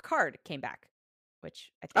Picard came back,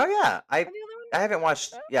 which I Oh think yeah. are the other I haven't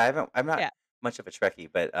watched, one. yeah, I'm not Yeah. much of a Trekkie,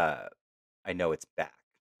 but I know it's back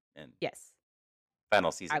and Yes. final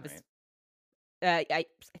I season, was right? I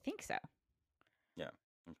think so. Yeah.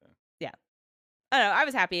 Okay. Yeah. I don't know. I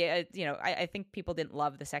was happy. I think people didn't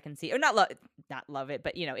love the second season, or not love it,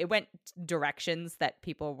 but it went directions that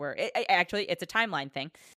people were. Actually, it's a timeline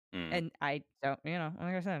thing, Mm, and I don't.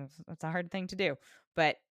 Like I said, it's a hard thing to do,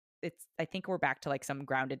 but I think we're back to like some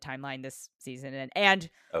grounded timeline this season, and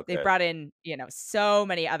they okay. brought in so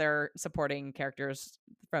many other supporting characters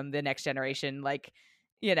from the next generation, like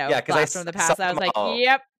Yeah, because Blast from the I saw past. I was them like, all.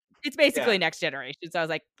 yep, it's basically Yeah. next generation. So I was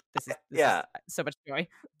like, this is Yeah. so much joy.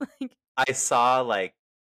 Like, I saw like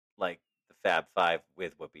the Fab Five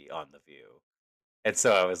with Whoopi on The View, and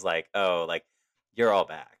so I was like, oh, like you're all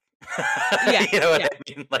back. yeah, You know what yeah.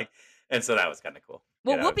 I mean? Like, and so that was kind of cool.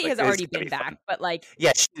 Well, It's Whoopi like has it's already gonna been be back, fun. but like,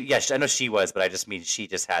 Yeah, I know she was, but I just mean she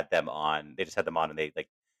just had them on. They just had them on, and they like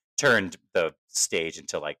turned the stage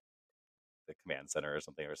into like the command center or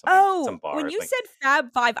something, some oh, bar when or you something. said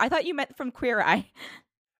Fab Five, I thought you meant from Queer Eye.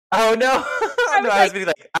 Oh no, I no! was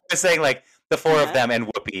like, I was saying like the four of uh, them and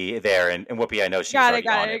Whoopi there, and Whoopi. I know she was got it, already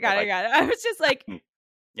got on it, it, but got it, got it. I was just like,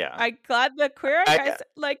 yeah. I glad the Queer Eye I guys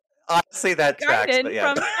like honestly that tracks, but Guinan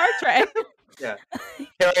yeah, from Star Trek. yeah.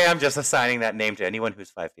 Here I am just assigning that name to anyone who's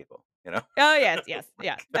five people. Oh yes, yes,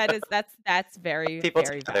 yeah. That's very, People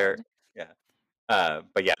very together. valid. Yeah.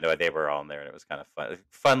 But yeah, no, they were all in there, and it was kind of fun.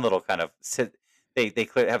 Fun little kind of.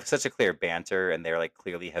 Have such a clear banter, and they're like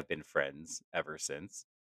clearly have been friends ever since,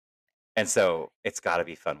 and so it's got to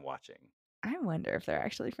be fun watching. I wonder if they're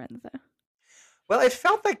actually friends though, Well, it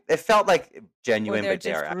felt like or genuine, they're but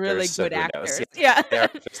they are just really actors, so good who knows? actors. Yeah, Yeah, they are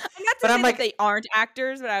actors. I'm not to But I'm say that like, they aren't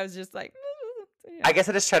actors, but I was just like, yeah. I guess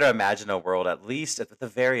I just try to imagine a world, at the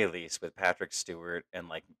very least, with Patrick Stewart, and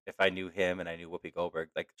like if I knew him and I knew Whoopi Goldberg,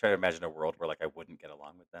 like try to imagine a world where like I wouldn't get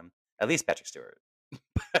along with them. At least Patrick Stewart,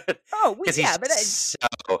 Oh, well, because he's yeah, but just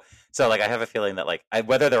so like I have a feeling that like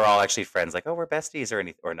whether they're all actually friends, like oh we're besties or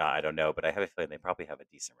anything or not, I don't know, but I have a feeling they probably have a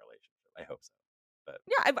decent relationship. I hope so. But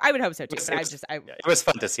yeah, I would hope so too. But yeah, it was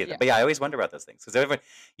fun to see them. yeah. But yeah, I always wonder about those things because everyone,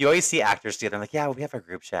 you always see actors together. I'm like, yeah, we have a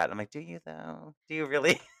group chat. I'm like, do you though? Do you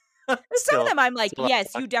really? Some of them I'm like, Still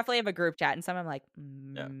yes, talk? you definitely have a group chat, and some I'm like,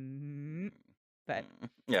 Yeah. but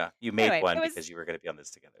Yeah, you made anyway, one it was because you were going to be on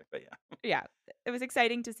this together. But yeah, yeah, it was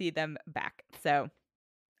exciting to see them back. So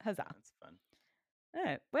huzzah! that's fun. All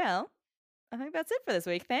right, well, I think that's it for this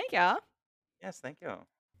week. Thank y'all. Yes, thank you.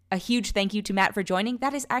 A huge thank you to Matt for joining.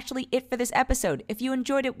 That is actually it for this episode. If you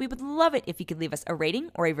enjoyed it, we would love it if you could leave us a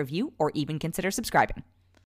rating or a review or even consider subscribing.